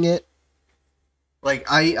liking it. Like,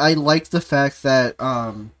 I like the fact that,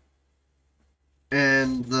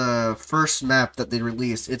 in the first map that they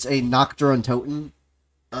released, it's a Nocturne Toten,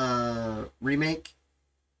 remake.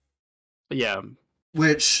 Yeah.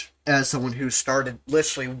 Which, as someone who started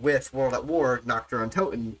literally with World at War, Nocturne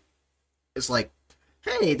Toten, is like,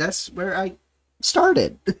 hey, that's where I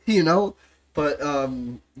started, you know? But,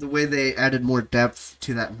 the way they added more depth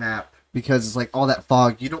to that map, because it's like all that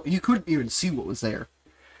fog, you couldn't even see what was there.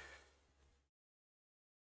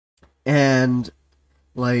 And,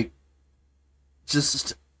 like,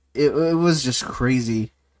 just, it was just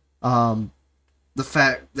crazy. Um, the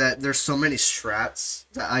fact that there's so many strats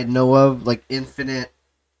that I know of, like infinite,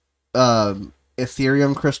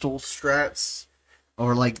 Ethereum crystal strats,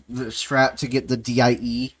 or like the strat to get the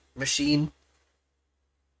DIE machine,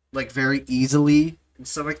 like very easily and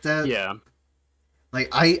stuff like that. Yeah. Like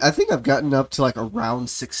I think I've gotten up to like around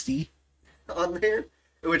 60 on there,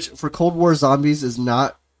 which for Cold War zombies is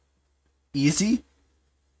not easy.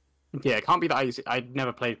 Yeah, it can't be that easy. I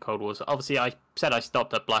never played Cold War. So obviously, I said I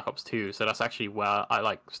stopped at Black Ops 2, so that's actually where I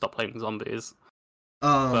like stopped playing zombies.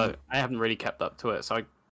 Um, But I haven't really kept up to it, so I'm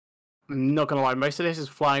not gonna lie. Most of this is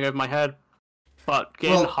flying over my head. But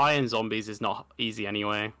getting well, high in zombies is not easy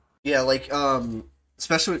anyway. yeah, like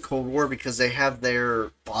especially with Cold War because they have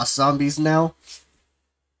their boss zombies now.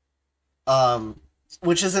 Um,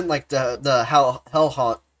 which isn't like the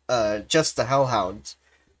hellhound, just the hellhounds.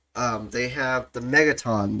 They have the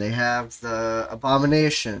Megaton, they have the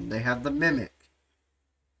Abomination, they have the Mimic.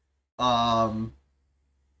 Um,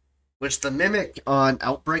 which the Mimic on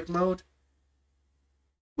Outbreak mode,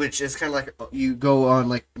 which is kind of like you go on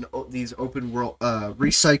like these open world,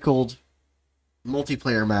 recycled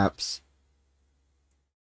multiplayer maps.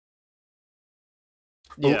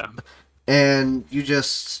 Yeah. And you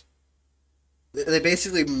just they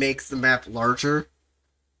basically make the map larger,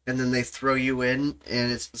 and then they throw you in,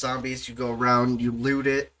 and it's zombies. You go around, you loot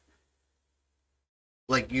it,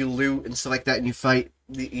 like you loot and stuff like that, and you fight.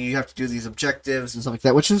 You have to do these objectives and stuff like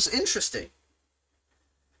that, which was interesting.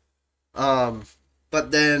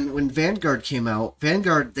 But then when Vanguard came out,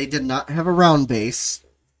 Vanguard they did not have a round base.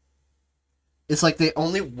 It's like they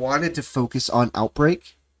only wanted to focus on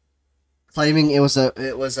Outbreak, claiming it was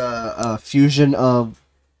a fusion of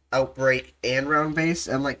Outbreak and round base.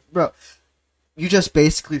 I'm like, bro, you just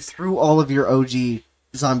basically threw all of your OG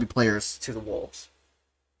zombie players to the wolves.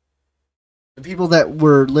 The people that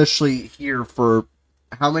were literally here for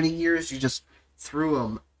how many years? You just threw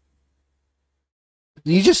them.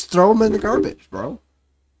 You just throw them in the garbage, bro.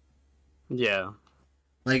 Yeah.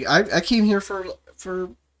 Like I came here for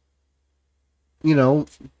you know,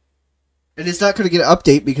 and it's not going to get an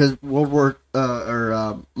update because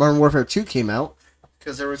Modern Warfare 2 came out,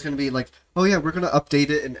 because there was going to be like, oh yeah, we're going to update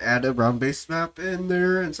it and add a round base map in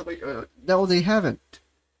there and stuff like. No, they haven't.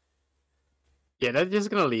 Yeah, they're just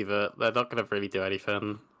gonna leave it. They're not gonna really do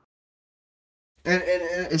anything. And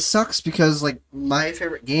it sucks because like my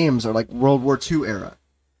favorite games are like World War II era,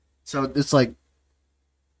 so it's like,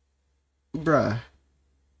 bruh.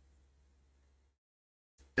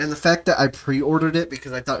 And the fact that I pre-ordered it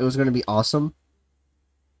because I thought it was going to be awesome.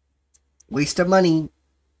 Waste of money.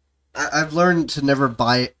 I've learned to never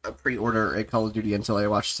buy a pre-order a Call of Duty until I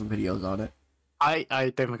watch some videos on it. I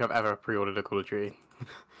don't think I've ever pre-ordered a Call of Duty.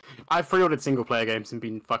 I've pre-ordered single-player games and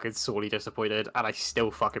been fucking sorely disappointed, and I still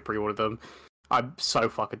fucking pre-ordered them. I'm so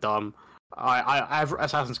fucking dumb. I've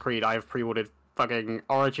Assassin's Creed. I've pre-ordered fucking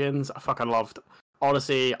Origins. I fucking loved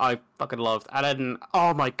Odyssey. I fucking loved, and then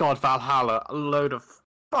oh my god, Valhalla. A load of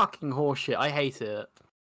fucking horseshit. I hate it.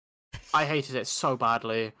 I hated it so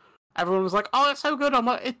badly. Everyone was like, "Oh, it's so good." I'm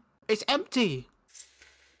like, it's empty.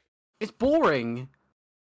 It's boring.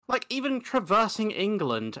 Like, even traversing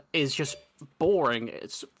England is just boring.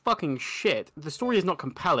 It's fucking shit. The story is not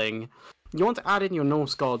compelling. You want to add in your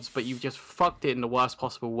Norse gods, but you've just fucked it in the worst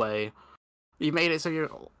possible way. You made it so you're.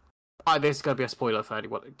 This is gonna be a spoiler for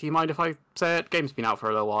anyone. Do you mind if I say it? Game's been out for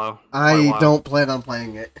a little while. I don't plan on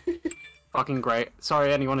playing it. Fucking great.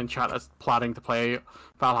 Sorry, anyone in chat that's planning to play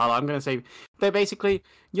Valhalla. I'm gonna say they're basically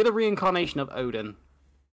you're the reincarnation of Odin,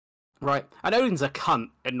 right? And Odin's a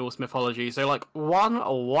cunt in Norse mythology. So, like,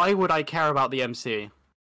 why would I care about the MC?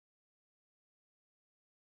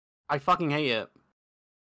 I fucking hate it.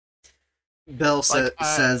 Bell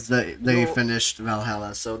says that they finished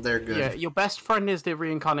Valhalla, so they're good. Yeah, your best friend is the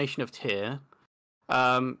reincarnation of Tyr.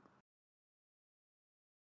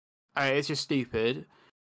 It's just stupid.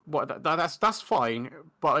 What that's fine,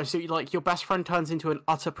 but I see like your best friend turns into an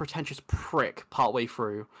utter pretentious prick partway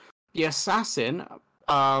through. The assassin,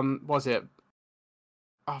 was it?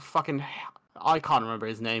 Oh fucking! I can't remember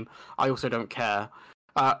his name. I also don't care.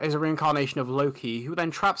 Is a reincarnation of Loki, who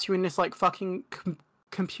then traps you in this like fucking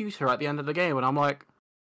computer at the end of the game, and I'm like,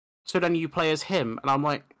 so then you play as him, and I'm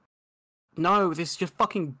like, no, this is just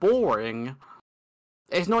fucking boring.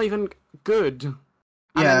 It's not even good.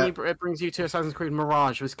 And then it brings you to Assassin's Creed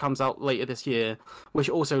Mirage, which comes out later this year, which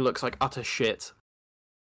also looks like utter shit.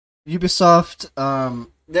 Ubisoft,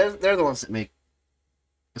 they're the ones that make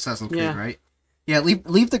Assassin's Creed, right? Yeah,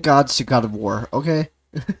 leave the gods to God of War, okay?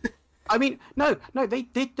 I mean, no, they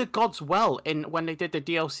did the gods well when they did the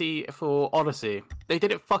DLC for Odyssey. They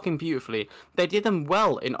did it fucking beautifully. They did them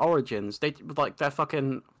well in Origins. They're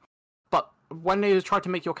fucking. But when they tried to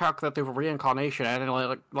make your character the reincarnation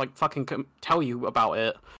and like fucking tell you about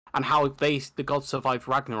it and how the gods survived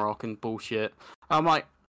Ragnarok and bullshit, I'm like,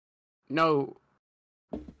 no,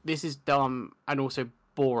 this is dumb and also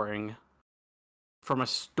boring. From a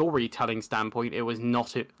storytelling standpoint, it was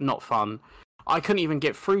not fun. I couldn't even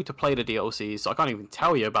get through to play the DLCs, so I can't even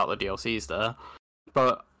tell you about the DLCs there.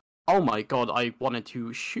 But oh my god, I wanted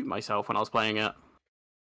to shoot myself when I was playing it.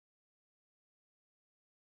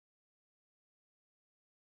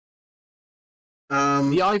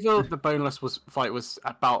 The Ivor the Boneless fight was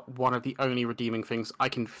about one of the only redeeming things I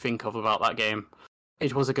can think of about that game.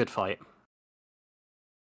 It was a good fight.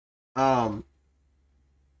 What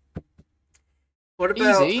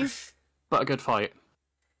about easy, but a good fight?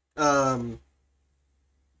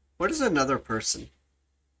 What is another person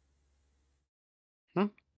that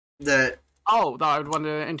that I would want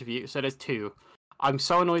to interview? So there's two. I'm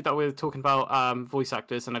so annoyed that we're talking about voice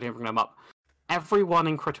actors and I didn't bring them up. Everyone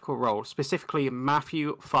in Critical Role, specifically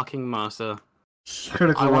Matthew fucking Mercer.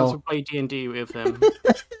 Critical Role. I want to play D&D with him.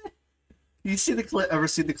 You see the clip? Ever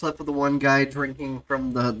see the clip of the one guy drinking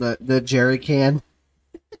from the jerry can?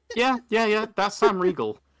 Yeah. That's Sam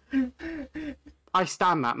Riegel. I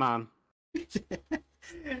stand that man.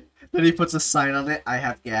 Then he puts a sign on it. I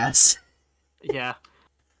have gas. Yeah.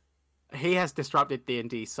 He has disrupted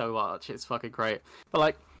D&D so much. It's fucking great. But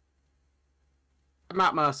like,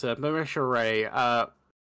 Matt Mercer, Marisha Ray, I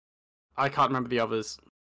can't remember the others.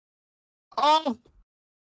 Oh!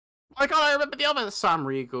 Why can't I remember the others? Sam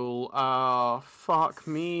Riegel. Fuck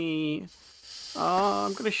me.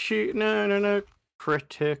 I'm gonna shoot. No.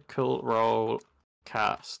 Critical Role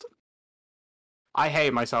cast. I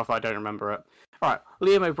hate myself. I don't remember it. All right,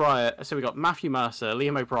 Liam O'Brien. So we got Matthew Mercer,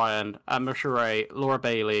 Liam O'Brien, Marisha Ray, Laura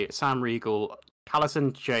Bailey, Sam Riegel,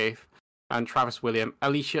 Callison Jafe, and Travis William.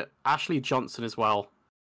 Ashley Johnson as well.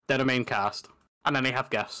 They're the main cast, and then they have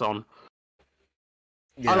guests on.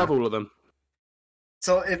 Yeah. I love all of them.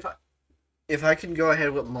 So if I can go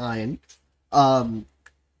ahead with mine,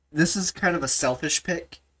 this is kind of a selfish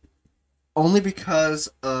pick, only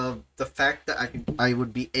because of the fact that I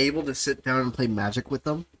would be able to sit down and play Magic with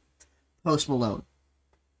them. Post Malone.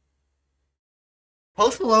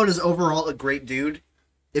 Post Malone is overall a great dude.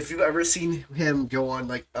 If you've ever seen him go on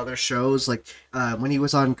like other shows, like when he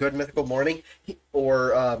was on Good Mythical Morning, he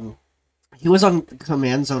was on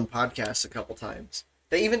Command Zone podcast a couple times.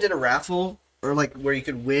 They even did a raffle, or like where you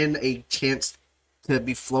could win a chance to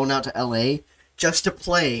be flown out to LA just to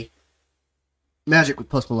play Magic with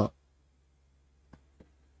Post Malone.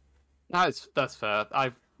 That's fair.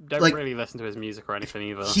 I don't really listen to his music or anything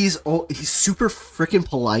either. He's super freaking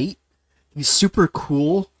polite. He's super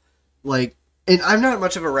cool. Like, and I'm not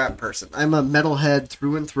much of a rap person. I'm a metalhead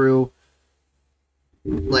through and through.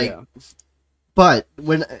 Like, yeah. But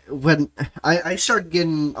when I started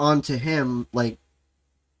getting onto him, like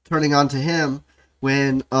turning on to him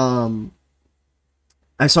when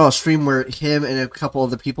I saw a stream where him and a couple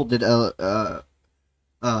of the people did a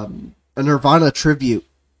Nirvana tribute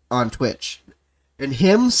on Twitch, and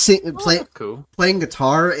him playing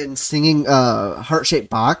guitar and singing Heart-Shaped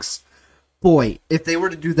Box. Boy, if they were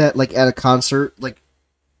to do that like at a concert, like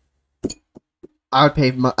I'd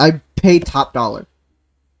pay top dollar.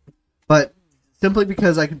 But simply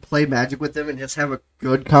because I can play Magic with him and just have a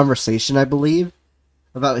good conversation, I believe,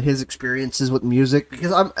 about his experiences with music,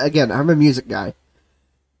 because I'm a music guy.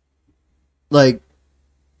 Like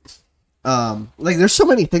there's so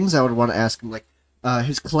many things I would want to ask him, like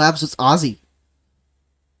his collabs with Ozzy.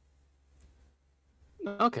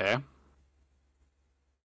 Okay.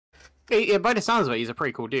 Yeah, by the sounds of it, he's a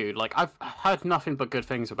pretty cool dude. Like, I've heard nothing but good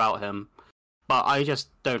things about him, but I just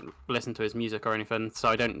don't listen to his music or anything, so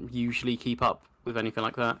I don't usually keep up with anything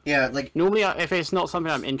like that. Yeah, like normally, if it's not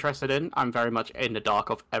something I'm interested in, I'm very much in the dark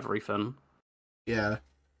of everything. Yeah.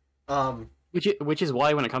 Which is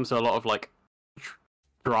why when it comes to a lot of like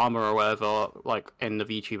drama or whatever, like in the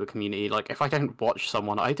VTuber community, like if I don't watch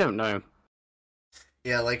someone, I don't know.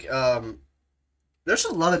 Yeah, like There's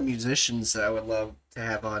a lot of musicians that I would love to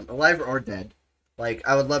have on, alive or dead. Like,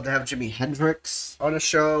 I would love to have Jimi Hendrix on a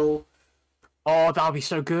show. Oh, that would be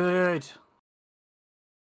so good.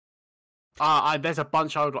 There's a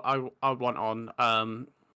bunch I would want on. Um,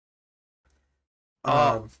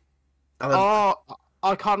 I would, Oh,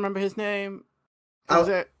 I can't remember his name. Was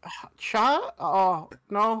it Chat? Oh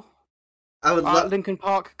no. I would love Linkin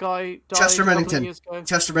Park guy died Chester a couple of Bennington. years ago.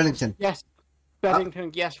 Chester Bennington. Yes,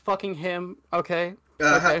 Bennington. Yes, fucking him. Okay.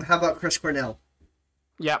 Okay. How about Chris Cornell?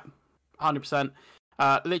 Yep, 100%.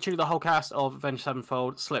 Literally the whole cast of Avenged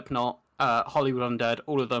Sevenfold, Slipknot, Hollywood Undead,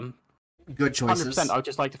 all of them. Good choices. 100%. I would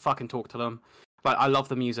just like to fucking talk to them. But I love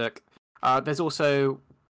the music. There's also,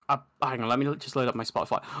 hang on, let me just load up my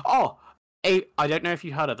Spotify. Oh, I don't know if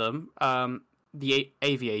you heard of them. The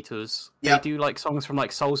Aviators. Yep. They do like songs from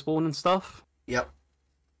like Soulsborne and stuff. Yep.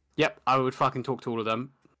 Yep, I would fucking talk to all of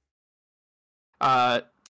them. Nerd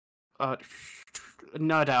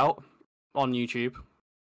Out on YouTube.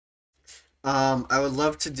 I would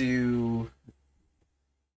love to do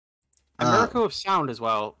A Miracle of Sound as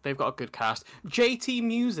well. They've got a good cast. JT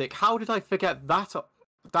Music. How did I forget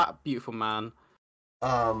that beautiful man?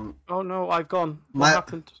 Oh no, I've gone. What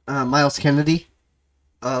happened? Miles Kennedy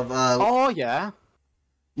of Oh yeah.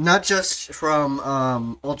 not just from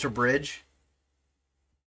Ultra Bridge.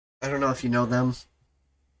 I don't know if you know them.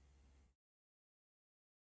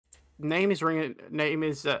 Name is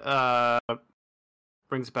rings a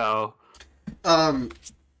bell.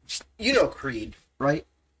 You know Creed, right?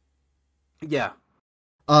 Yeah.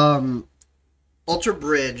 Ultra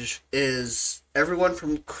Bridge is everyone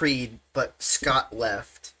from Creed, but Scott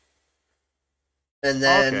left. And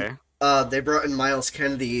then they brought in Miles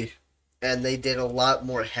Kennedy, and they did a lot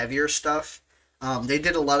more heavier stuff. They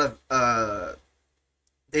did a lot of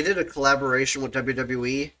they did a collaboration with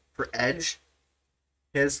WWE for Edge,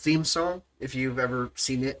 his theme song. If you've ever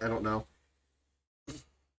seen it, I don't know.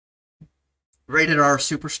 Rated R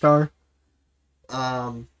Superstar.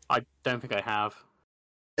 I don't think I have.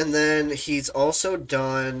 And then he's also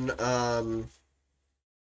done.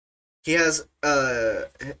 He has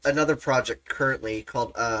another project currently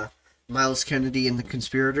called Miles Kennedy and the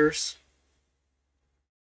Conspirators,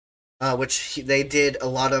 which they did a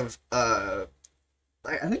lot of. I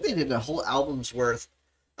think they did a whole album's worth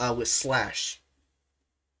with Slash,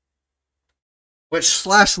 which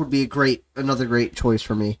Slash would be another great choice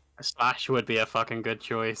for me. Slash would be a fucking good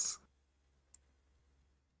choice.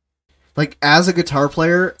 Like, as a guitar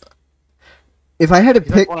player, if I had to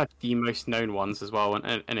He's pick like one of the most known ones as well,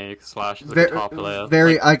 in Slash as a Very- guitar player.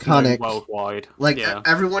 very like, iconic. known worldwide. like yeah.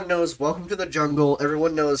 everyone knows "Welcome to the Jungle,"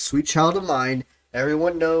 everyone knows "Sweet Child of Mine,"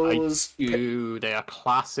 everyone knows They are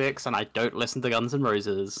classics, and I don't listen to Guns N'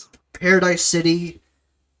 Roses. Paradise City.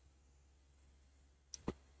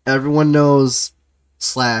 Everyone knows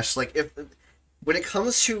Slash. Like, when it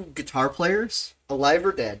comes to guitar players, alive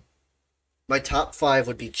or dead, my top 5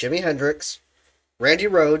 would be Jimi Hendrix, Randy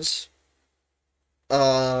Rhoads,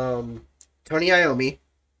 Tony Iommi,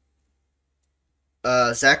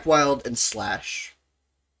 Zakk Wylde, and Slash.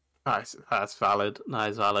 That's valid. That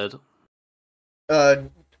is valid. Are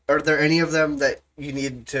there any of them that you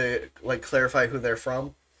need to like clarify who they're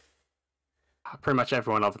from? Pretty much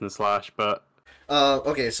everyone other than Slash, but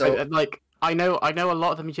Okay, so I know a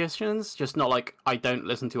lot of the musicians, just not like I don't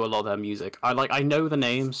listen to a lot of their music. I know the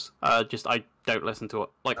names, just I don't listen to it.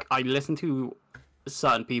 Like I listen to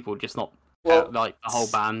certain people, just not like the whole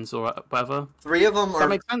bands or whatever. Does that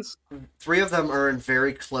make sense? 3 of them are in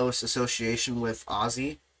very close association with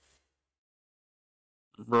Ozzy.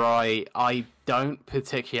 Right, I don't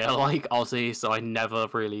particularly like Ozzy, so I never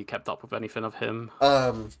really kept up with anything of him.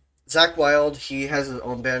 Zakk Wylde, he has his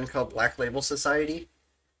own band called Black Label Society.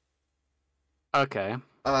 Okay.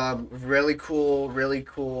 Really cool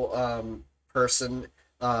person.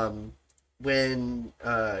 When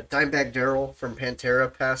Dimebag Darrell from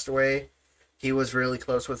Pantera passed away, he was really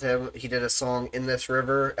close with him. He did a song "In This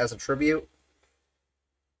River" as a tribute.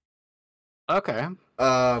 Okay.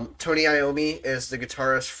 Tony Iommi is the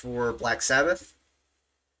guitarist for Black Sabbath.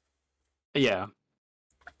 Yeah.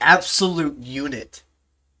 Absolute unit.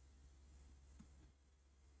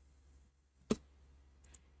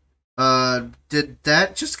 Did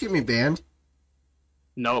that just get me banned?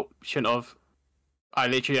 Nope, shouldn't have. I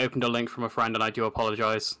literally opened a link from a friend, and I do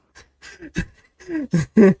apologize.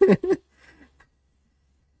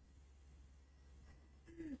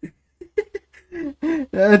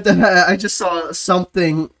 I just saw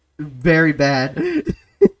something very bad.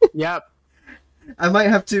 Yep. I might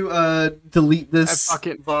have to delete this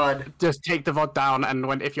VOD. Just take the VOD down,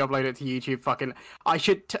 and if you upload it to YouTube,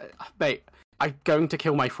 mate, I'm going to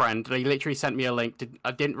kill my friend. They literally sent me a link.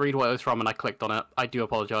 I didn't read what it was from, and I clicked on it. I do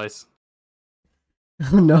apologize.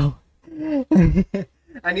 Oh no.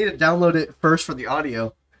 I need to download it first for the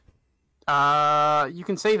audio. You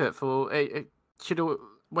can save it for it should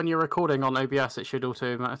when you're recording on OBS. It should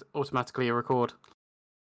automatically record.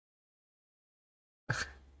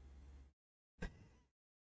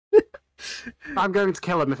 I'm going to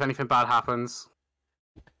kill him if anything bad happens.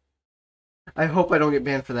 I hope I don't get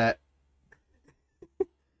banned for that.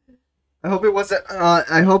 I hope it wasn't.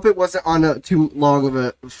 I hope it wasn't on too long of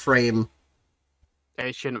a frame.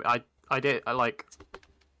 It shouldn't. I did. I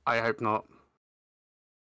hope not.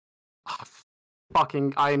 Oh,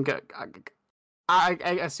 fucking. I am going.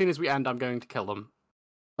 As soon as we end, I'm going to kill them.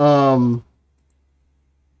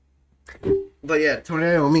 But yeah, Tony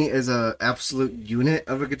Iommi is a absolute unit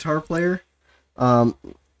of a guitar player.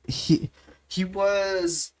 He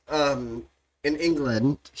was in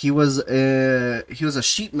England. He was a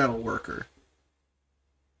sheet metal worker,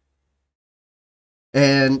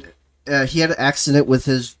 and he had an accident with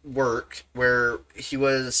his work where he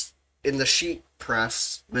was in the sheet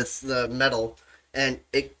press with the metal, and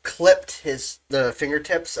it clipped the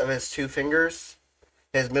fingertips of his two fingers,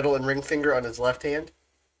 his middle and ring finger on his left hand.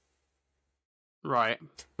 Right.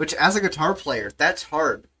 Which, as a guitar player, that's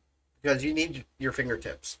hard because you need your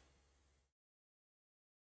fingertips.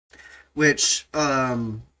 Which,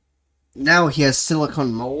 now he has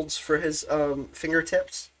silicone molds for his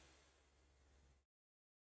fingertips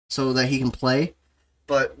so that he can play.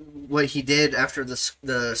 But what he did after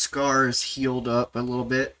the scars healed up a little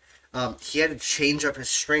bit, he had to change up his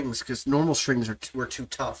strings because normal strings were too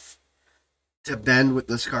tough to bend with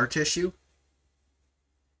the scar tissue.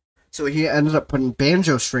 So he ended up putting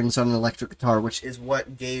banjo strings on an electric guitar, which is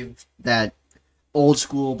what gave that old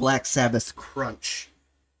school Black Sabbath crunch.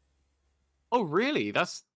 Oh, really?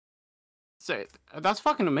 That's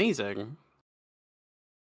fucking amazing.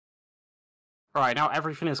 Alright, now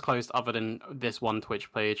everything is closed other than this one Twitch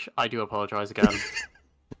page. I do apologize again.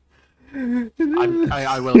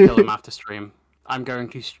 I will kill him after stream. I'm going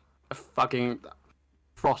to fucking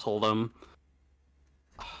throttle them.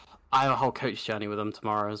 I have a whole coach journey with them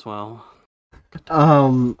tomorrow as well.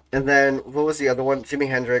 And then, what was the other one? Jimi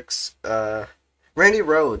Hendrix. Randy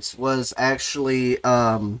Rhoads was actually,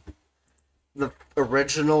 the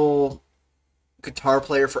original guitar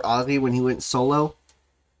player for Ozzy when he went solo.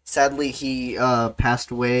 Sadly, he, passed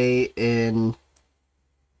away in,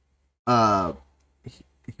 he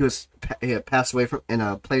passed away in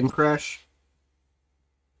a plane crash.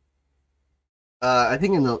 I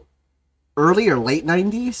think in the early or late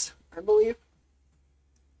 90s, I believe.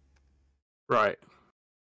 Right.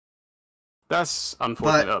 That's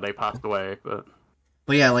unfortunate that they passed away, but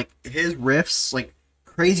yeah, like his riffs, like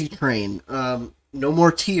Crazy Train, No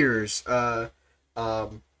More Tears, there's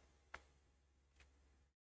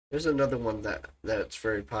another one that's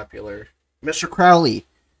very popular, Mr. Crowley.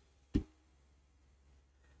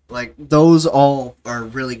 Like those all are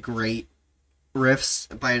really great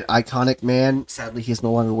riffs by an iconic man. Sadly, he's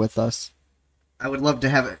no longer with us. I would love to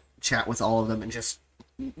have a chat with all of them and just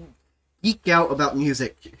geek out about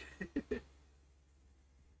music.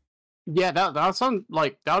 yeah, that sound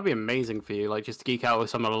like that would be amazing for you. Like just to geek out with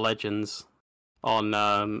some of the legends on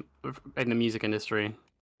in the music industry.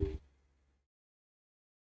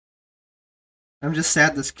 I'm just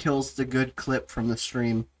sad this kills the good clip from the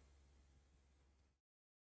stream.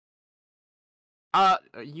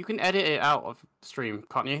 You can edit it out of the stream,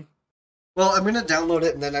 can't you? Well, I'm gonna download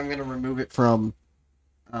it and then I'm gonna remove it from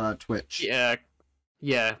Twitch.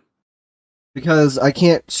 Yeah. Because I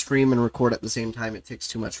can't stream and record at the same time. It takes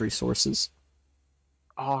too much resources.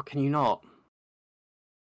 Oh, can you not?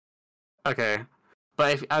 Okay.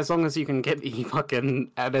 But as long as you can get the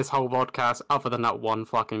fucking this whole podcast other than that one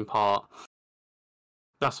fucking part,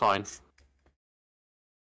 that's fine.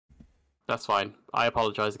 That's fine. I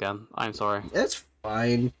apologize again. I'm sorry. It's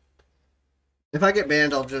fine. If I get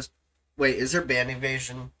banned, I'll just... Wait, is there ban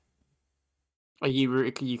evasion?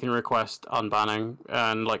 You can request unbanning,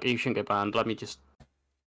 and like you shouldn't get banned.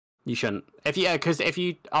 You shouldn't. Because if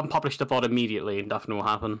you unpublish the VOD immediately, nothing will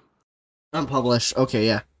happen. Unpublish. Okay,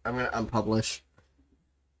 yeah. I'm gonna unpublish.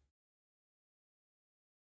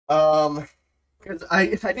 Because I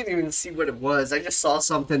didn't even see what it was. I just saw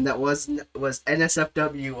something that was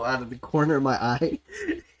NSFW out of the corner of my eye.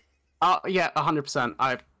 Yeah, 100%.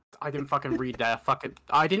 I didn't fucking read that.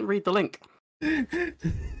 I didn't read the link.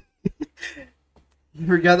 You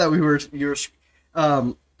forgot that you were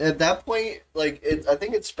at that point, like I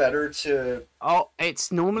think it's better to... Oh, it's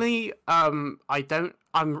normally I'm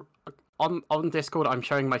on Discord I'm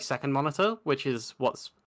showing my second monitor, which is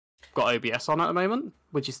what's got OBS on at the moment,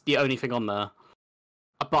 which is the only thing on there.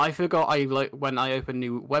 But I forgot when I open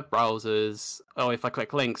new web browsers, or if I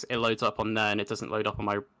click links, it loads up on there, and it doesn't load up on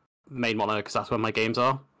my main monitor because that's where my games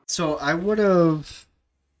are. So I would have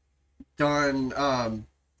done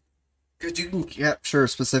because you can capture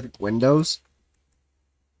specific windows.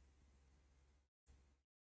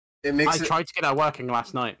 It makes I tried to get that working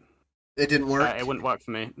last night. It didn't work. It wouldn't work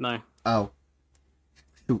for me. No. Oh,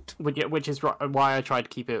 shoot. Which is why I tried to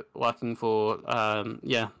keep it working for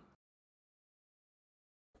yeah.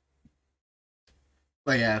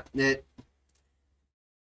 But yeah,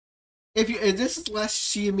 if this is the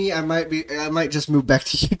last you see of me, I might just move back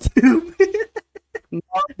to YouTube. No,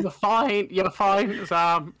 you're fine. You're fine,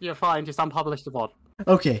 Sam. You're fine. Just unpublish the VOD.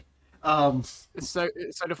 Okay. So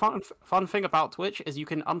the fun thing about Twitch is you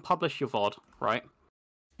can unpublish your VOD, right?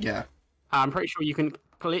 Yeah. I'm pretty sure you can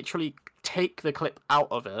literally take the clip out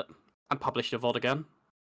of it and publish the VOD again.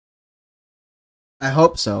 I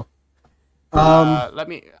hope so. Let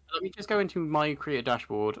me just go into my creator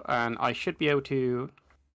dashboard, and I should be able to.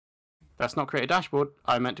 That's not creator dashboard.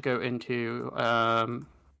 I meant to go into.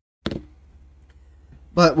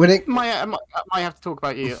 But when it I might have to talk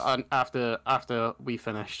about you after we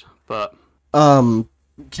finished, but can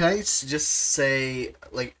I just say,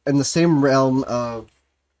 like, in the same realm of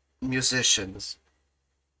musicians,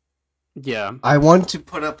 yeah, I want to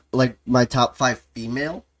put up like my top 5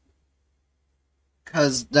 female,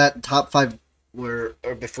 because that top 5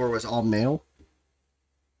 before was all male.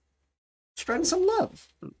 Spreading some love.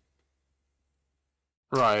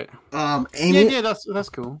 right. Amy, Yeah, that's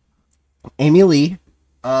cool. Amy Lee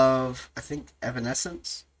of, I think,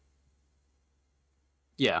 Evanescence.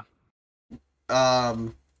 Yeah.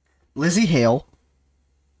 Lizzie Hale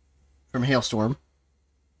from Hailstorm.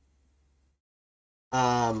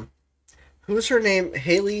 Who's her name?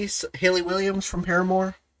 Haley Williams from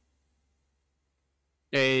Paramore.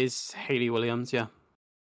 Is Hayley Williams? Yeah.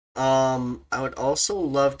 I would also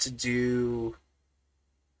love to do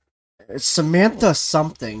Samantha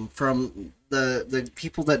something from the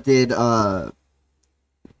people that did the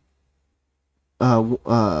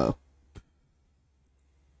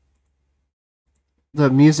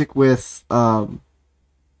music with Call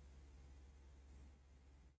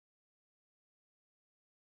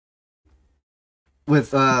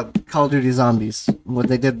of Duty Zombies, when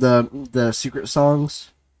they did the secret songs.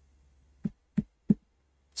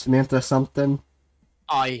 Samantha something.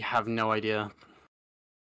 I have no idea.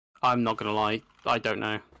 I'm not gonna lie. I don't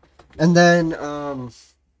know. And then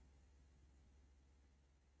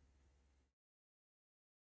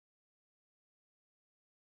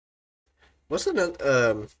what's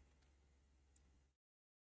another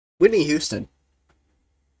Whitney Houston.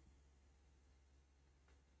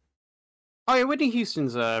 Oh yeah, Whitney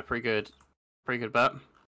Houston's a pretty good bet.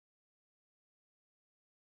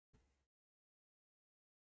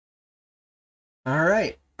 All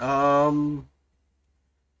right.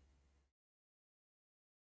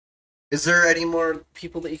 Is there any more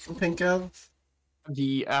people that you can think of?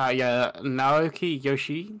 The Naoki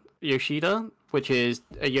Yoshida, which is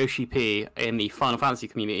a Yoshi P in the Final Fantasy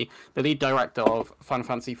community, the lead director of Final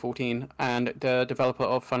Fantasy 14 and the developer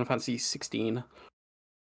of Final Fantasy 16.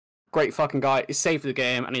 Great fucking guy. He saved the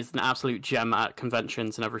game and is an absolute gem at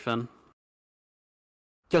conventions and everything.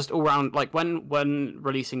 Just all round, like when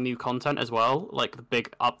releasing new content as well, like the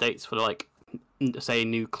big updates for like say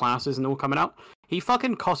new classes and all coming out, he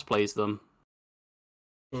fucking cosplays them.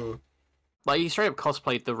 Like he straight up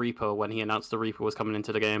cosplayed the Reaper when he announced the Reaper was coming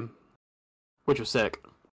into the game, which was sick.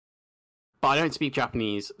 But I don't speak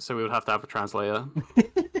Japanese, so we would have to have a translator.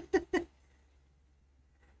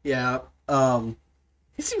 Yeah.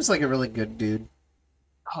 He seems like a really good dude.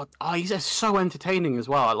 Oh, he's just so entertaining as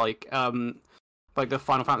well. Like the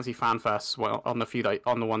Final Fantasy fan fests, well, on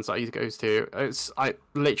the ones that he goes to, I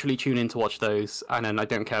literally tune in to watch those, and then I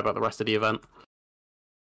don't care about the rest of the event.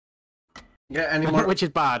 Yeah, anymore. Which is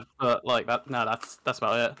bad, but like that. No, that's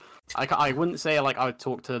about it. I wouldn't say like I would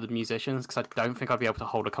talk to the musicians because I don't think I'd be able to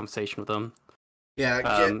hold a conversation with them.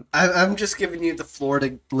 Yeah, I'm just giving you the floor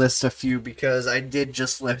to list a few because I did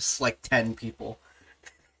just list like 10 people.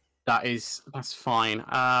 That's fine.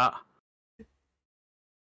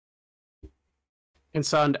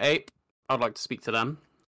 Concerned Ape, I'd like to speak to them.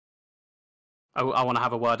 I want to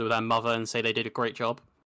have a word with their mother and say they did a great job.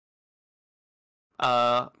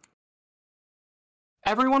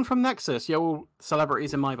 Everyone from Nexus, you're all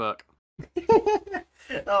celebrities in my book.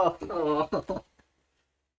 Oh.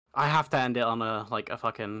 I have to end it on a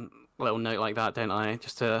fucking little note like that, don't I?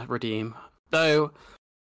 Just to redeem. Though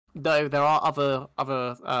there are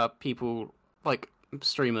other people like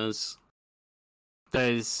streamers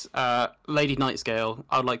There's Lady Nightscale.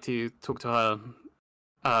 I would like to talk to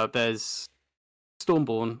her. There's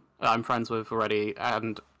Stormborn. I'm friends with already,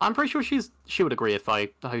 and I'm pretty sure she would agree if I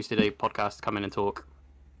hosted a podcast to come in and talk.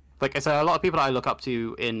 Like I said, a lot of people that I look up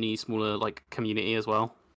to in the smaller like community as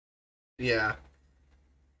well. Yeah.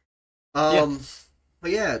 Yeah.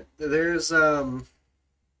 But yeah, there's a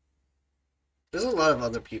lot of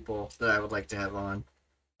other people that I would like to have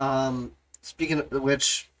on. Speaking of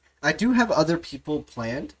which, I do have other people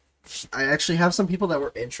planned. I actually have some people that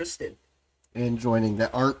were interested in joining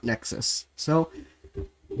that aren't Nexus. So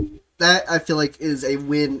that I feel like is a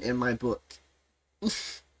win in my book.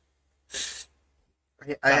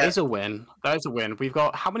 That is a win. That is a win. We've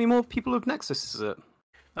got how many more people of Nexus is it?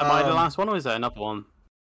 Am I the last one, or is there another one?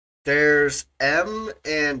 There's M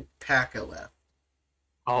and Paka left.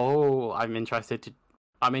 Oh, I'm interested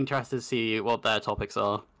to see what their topics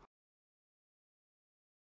are.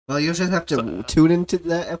 Well, you'll just have to tune into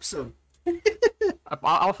that episode.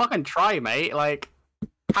 I'll fucking try, mate. Like,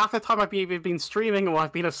 half the time I've either been streaming or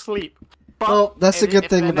I've been asleep. But well, that's a good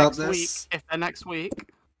thing about this. If they're next week...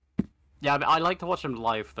 Yeah, I like to watch them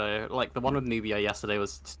live, though. Like, the one with Nubia yesterday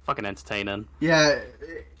was fucking entertaining. Yeah.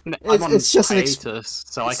 It's just hiatus,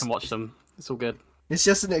 so I can watch them. It's all good. It's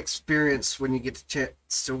just an experience when you get the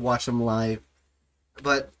chance to watch them live.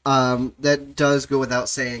 But that does go without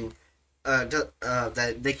saying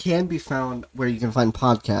that they can be found where you can find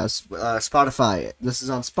podcasts. Spotify. This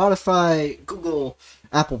is on Spotify, Google,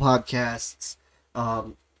 Apple Podcasts.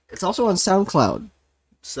 It's also on SoundCloud.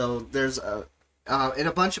 So there's in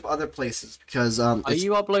a bunch of other places because are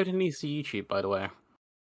you uploading these to YouTube, by the way?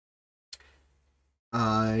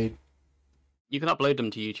 You can upload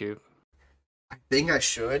them to YouTube. I think I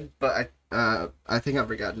should, but I think I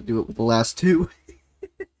forgot to do it with the last two.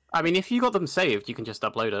 I mean, if you got them saved, you can just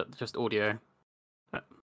upload it, just audio.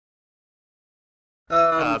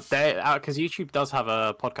 Because YouTube does have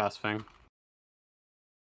a podcast thing.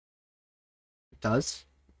 It does?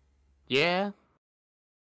 Yeah.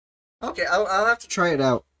 Okay, I'll have to try it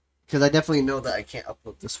out because I definitely know that I can't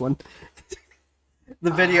upload this one.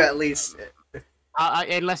 The video, at least.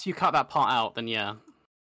 Unless you cut that part out, then yeah.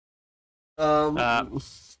 But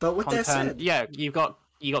with content, that said, yeah, you got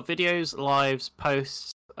videos, lives,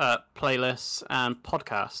 posts, playlists, and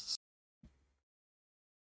podcasts.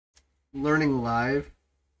 Learning live.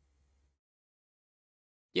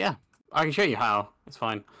 Yeah, I can show you how. It's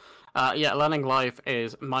fine. Yeah, learning live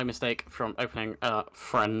is my mistake from opening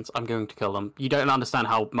friends. I'm going to kill them. You don't understand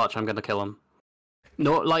how much I'm going to kill them.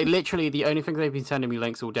 No, like literally, the only thing they've been sending me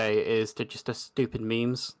links all day is to just stupid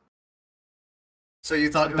memes. So you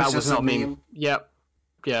thought it was just not a meme? Yep.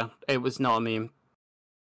 Yeah, it was not a meme.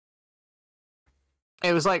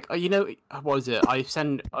 It was like, what was it? I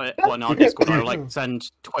send on our Discord. I like send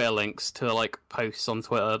Twitter links to like posts on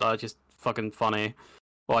Twitter that are just fucking funny,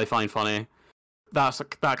 what I find funny. That's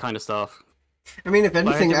that kind of stuff. I mean, if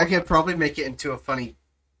anything, I could probably make it into a funny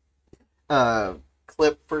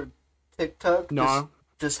clip for TikTok. No,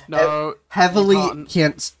 heavily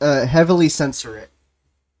heavily censor it.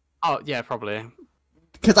 Oh yeah, probably.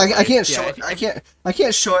 Because I can't show it. I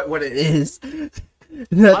can't show it what it is.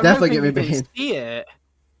 That definitely get me banned. See it.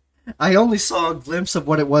 I only saw a glimpse of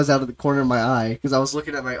what it was out of the corner of my eye because I was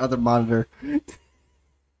looking at my other monitor.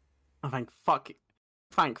 Oh, thank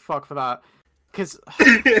fuck for that. Because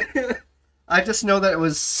I just know that it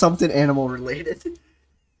was something animal related.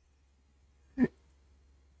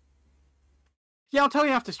 Yeah, I'll tell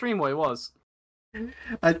you after stream what it was.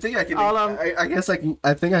 I think I can. I guess I can.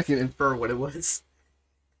 I think I can infer what it was.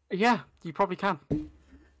 Yeah, you probably can.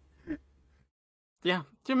 Yeah,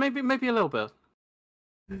 maybe a little bit.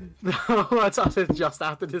 I just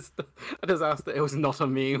after this. I just asked that it was not a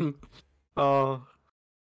meme. Oh,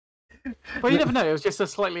 but you never know. It was just a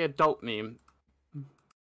slightly adult meme.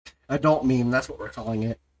 Adult meme. That's what we're calling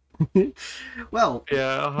it. Well.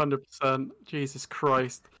 Yeah, 100%. Jesus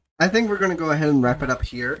Christ. I think we're gonna go ahead and wrap it up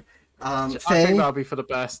here. I think that'll be for the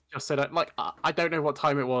best. Just so that, like, I don't know what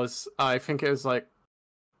time it was. I think it was like,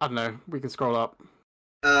 I don't know. We can scroll up.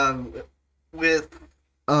 Faye,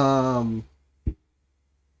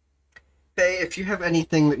 if you have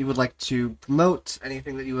anything that you would like to promote,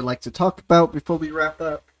 anything that you would like to talk about before we wrap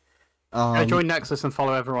up, join Nexus and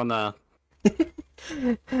follow everyone there.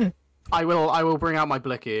 I will bring out my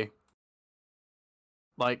blicky.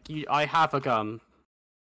 Like, I have a gun.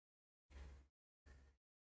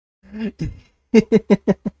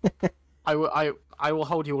 I will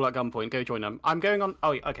hold you all at gunpoint. Go join them. I'm going on.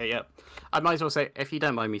 Oh, okay, yeah. I might as well say, if you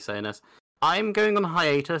don't mind me saying this, I'm going on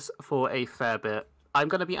hiatus for a fair bit. I'm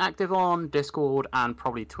going to be active on Discord and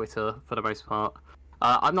probably Twitter for the most part.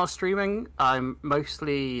 I'm not streaming. I'm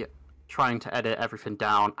mostly trying to edit everything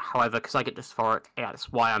down. However, because I get dysphoric, yeah,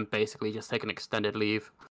 that's why I'm basically just taking extended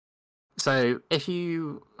leave. So if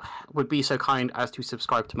you would be so kind as to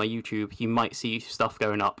subscribe to my YouTube, you might see stuff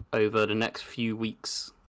going up over the next few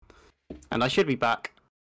weeks. And I should be back.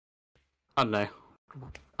 I don't know.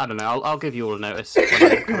 I'll give you all a notice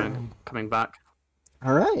when I'm coming back.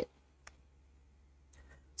 All right.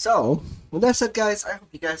 So, with that said, guys, I hope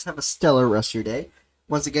you guys have a stellar rest of your day.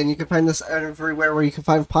 Once again, you can find this everywhere where you can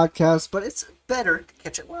find podcasts, but it's better to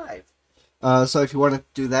catch it live. So if you want to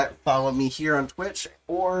do that, follow me here on Twitch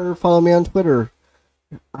or follow me on Twitter.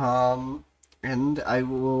 And I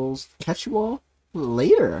will catch you all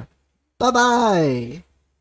later. Bye-bye!